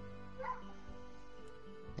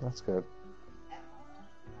 That's good.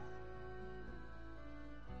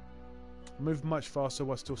 Move much faster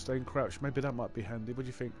while still staying crouched. Maybe that might be handy. What do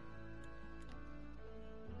you think?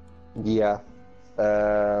 Yeah.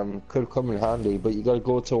 Could come in handy, but you gotta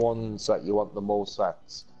go to ones that you want the most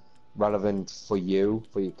that's relevant for you,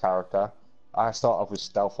 for your character. I start off with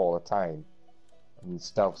stealth all the time, and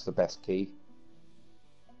stealth's the best key.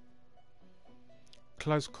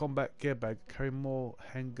 Close combat gear bag. Carry more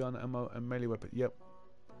handgun ammo and melee weapon. Yep.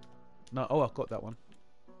 No, oh, I've got that one.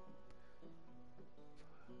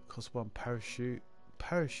 Cost 1 parachute.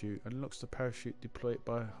 Parachute unlocks the parachute. Deploy it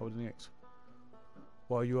by holding X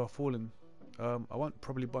while you are falling. I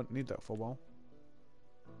probably won't need that for a while.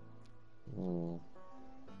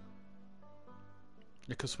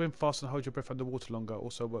 You can swim fast and hold your breath underwater longer.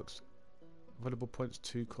 Also works. Available points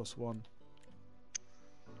 2, cost 1.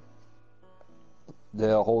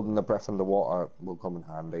 The holding the breath underwater will come in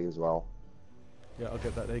handy as well. Yeah, I'll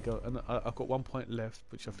get that. There you go. And I've got 1 point left,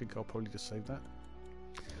 which I think I'll probably just save that.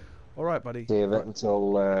 All right, buddy. Save it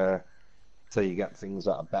until you get things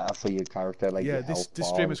that are better for your character. Like yeah, your this health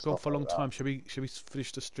stream bar has gone and for a long stuff time. like Shall we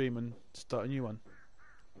finish the stream and start a new one?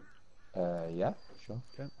 Yeah, sure.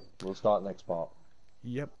 Okay. We'll start next part.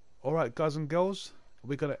 Yep. All right, guys and girls,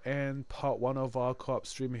 we're gonna end part 1 of our co-op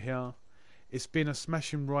stream here. It's been a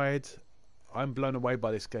smashing ride. I'm blown away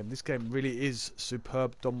by this game. This game really is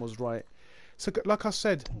superb. Dom was right. So, like I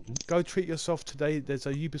said, go treat yourself today. There's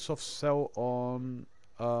a Ubisoft sale on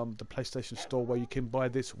the PlayStation Store where you can buy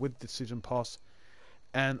this with the Season Pass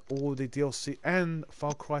and all the DLC and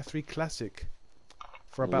Far Cry 3 Classic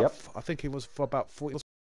for about, I think it was for about 40 or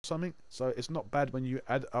something. So it's not bad when you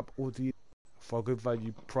add up all the for a good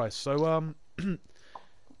value price. So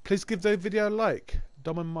please give the video a like.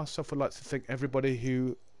 Dom and myself would like to thank everybody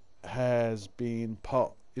who has been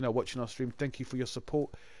watching our stream. Thank you for your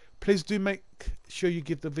support. Please do make sure you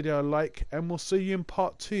give the video a like, and we'll see you in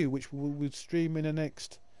part 2, which we'll stream in the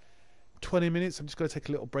next 20 minutes. I'm just going to take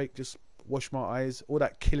a little break, just wash my eyes. All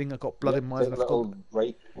that killing, I got blood in my eyes. Take a little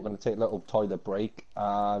break. We're going to take a little toilet break,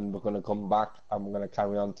 and we're going to come back, and we're going to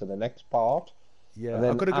carry on to the next part. Yeah. And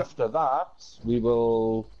then after that, we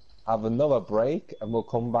will have another break, and we'll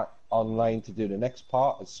come back online to do the next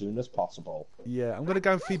part as soon as possible. Yeah, I'm going to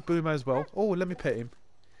go and feed Boomer as well. Oh, let me pet him.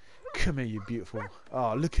 Come here, you beautiful.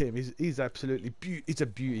 Oh, look at him. He's absolutely he's a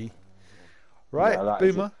beauty. Right, yeah,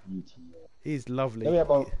 Boomer? He's lovely. Come here,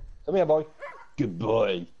 boy. Come here, boy. Good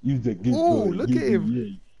boy. He's a good boy. Oh, look at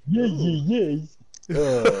him. Yes.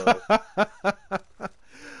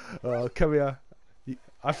 Oh, come here.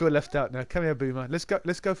 I feel left out now. Come here, Boomer. Let's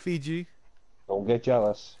go feed you. Don't get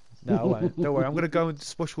jealous. No, I won't. Don't worry. I'm going to go and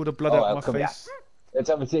smush all the blood out of my face. Here. Let's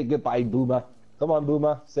have a say goodbye, Boomer. Come on,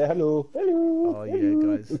 Boomer. Say hello. Hello. Oh,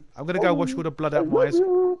 yeah, guys. I'm going to go wash all the blood out of my eyes.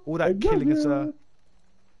 All that killing is...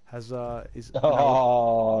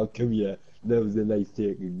 Oh, come here. That was a nice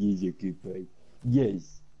take. Yes, you good boy.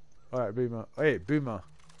 Yes. Alright, Boomer. Hey, Boomer.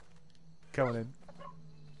 Come on in.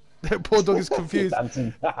 That poor dog is confused.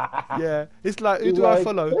 Yeah. It's like, who do I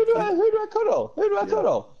follow? Who do I cuddle? Who do I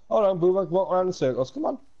cuddle? Hold on, Boomer. Walk around in circles. Come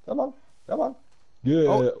on. Come on. Come on. Yeah.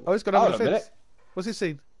 Oh, he's got over the fence. What's he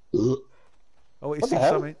seen? Oh, he's seen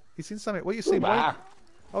something. He's seen something. What are you seeing, boy?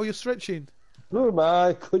 Oh, you're stretching.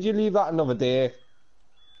 Boomer, could you leave that another day?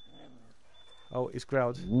 Oh, it's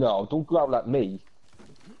growled. No, don't growl at me.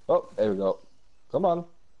 Oh, there we go. Come on.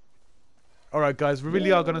 Alright, guys, we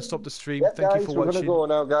really are going to stop the stream. Yep, Thank guys, you for watching. We're going to go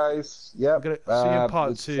now, guys. Yep. We're going to see you in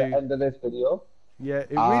part 2. The end of this video. Yeah, it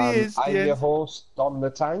really is. I'm your host, Dom the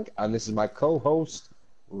Tank, and this is my co-host,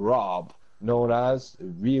 Rob, known as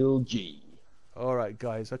Real G. Alright,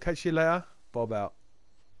 guys. I'll catch you later. Bob out.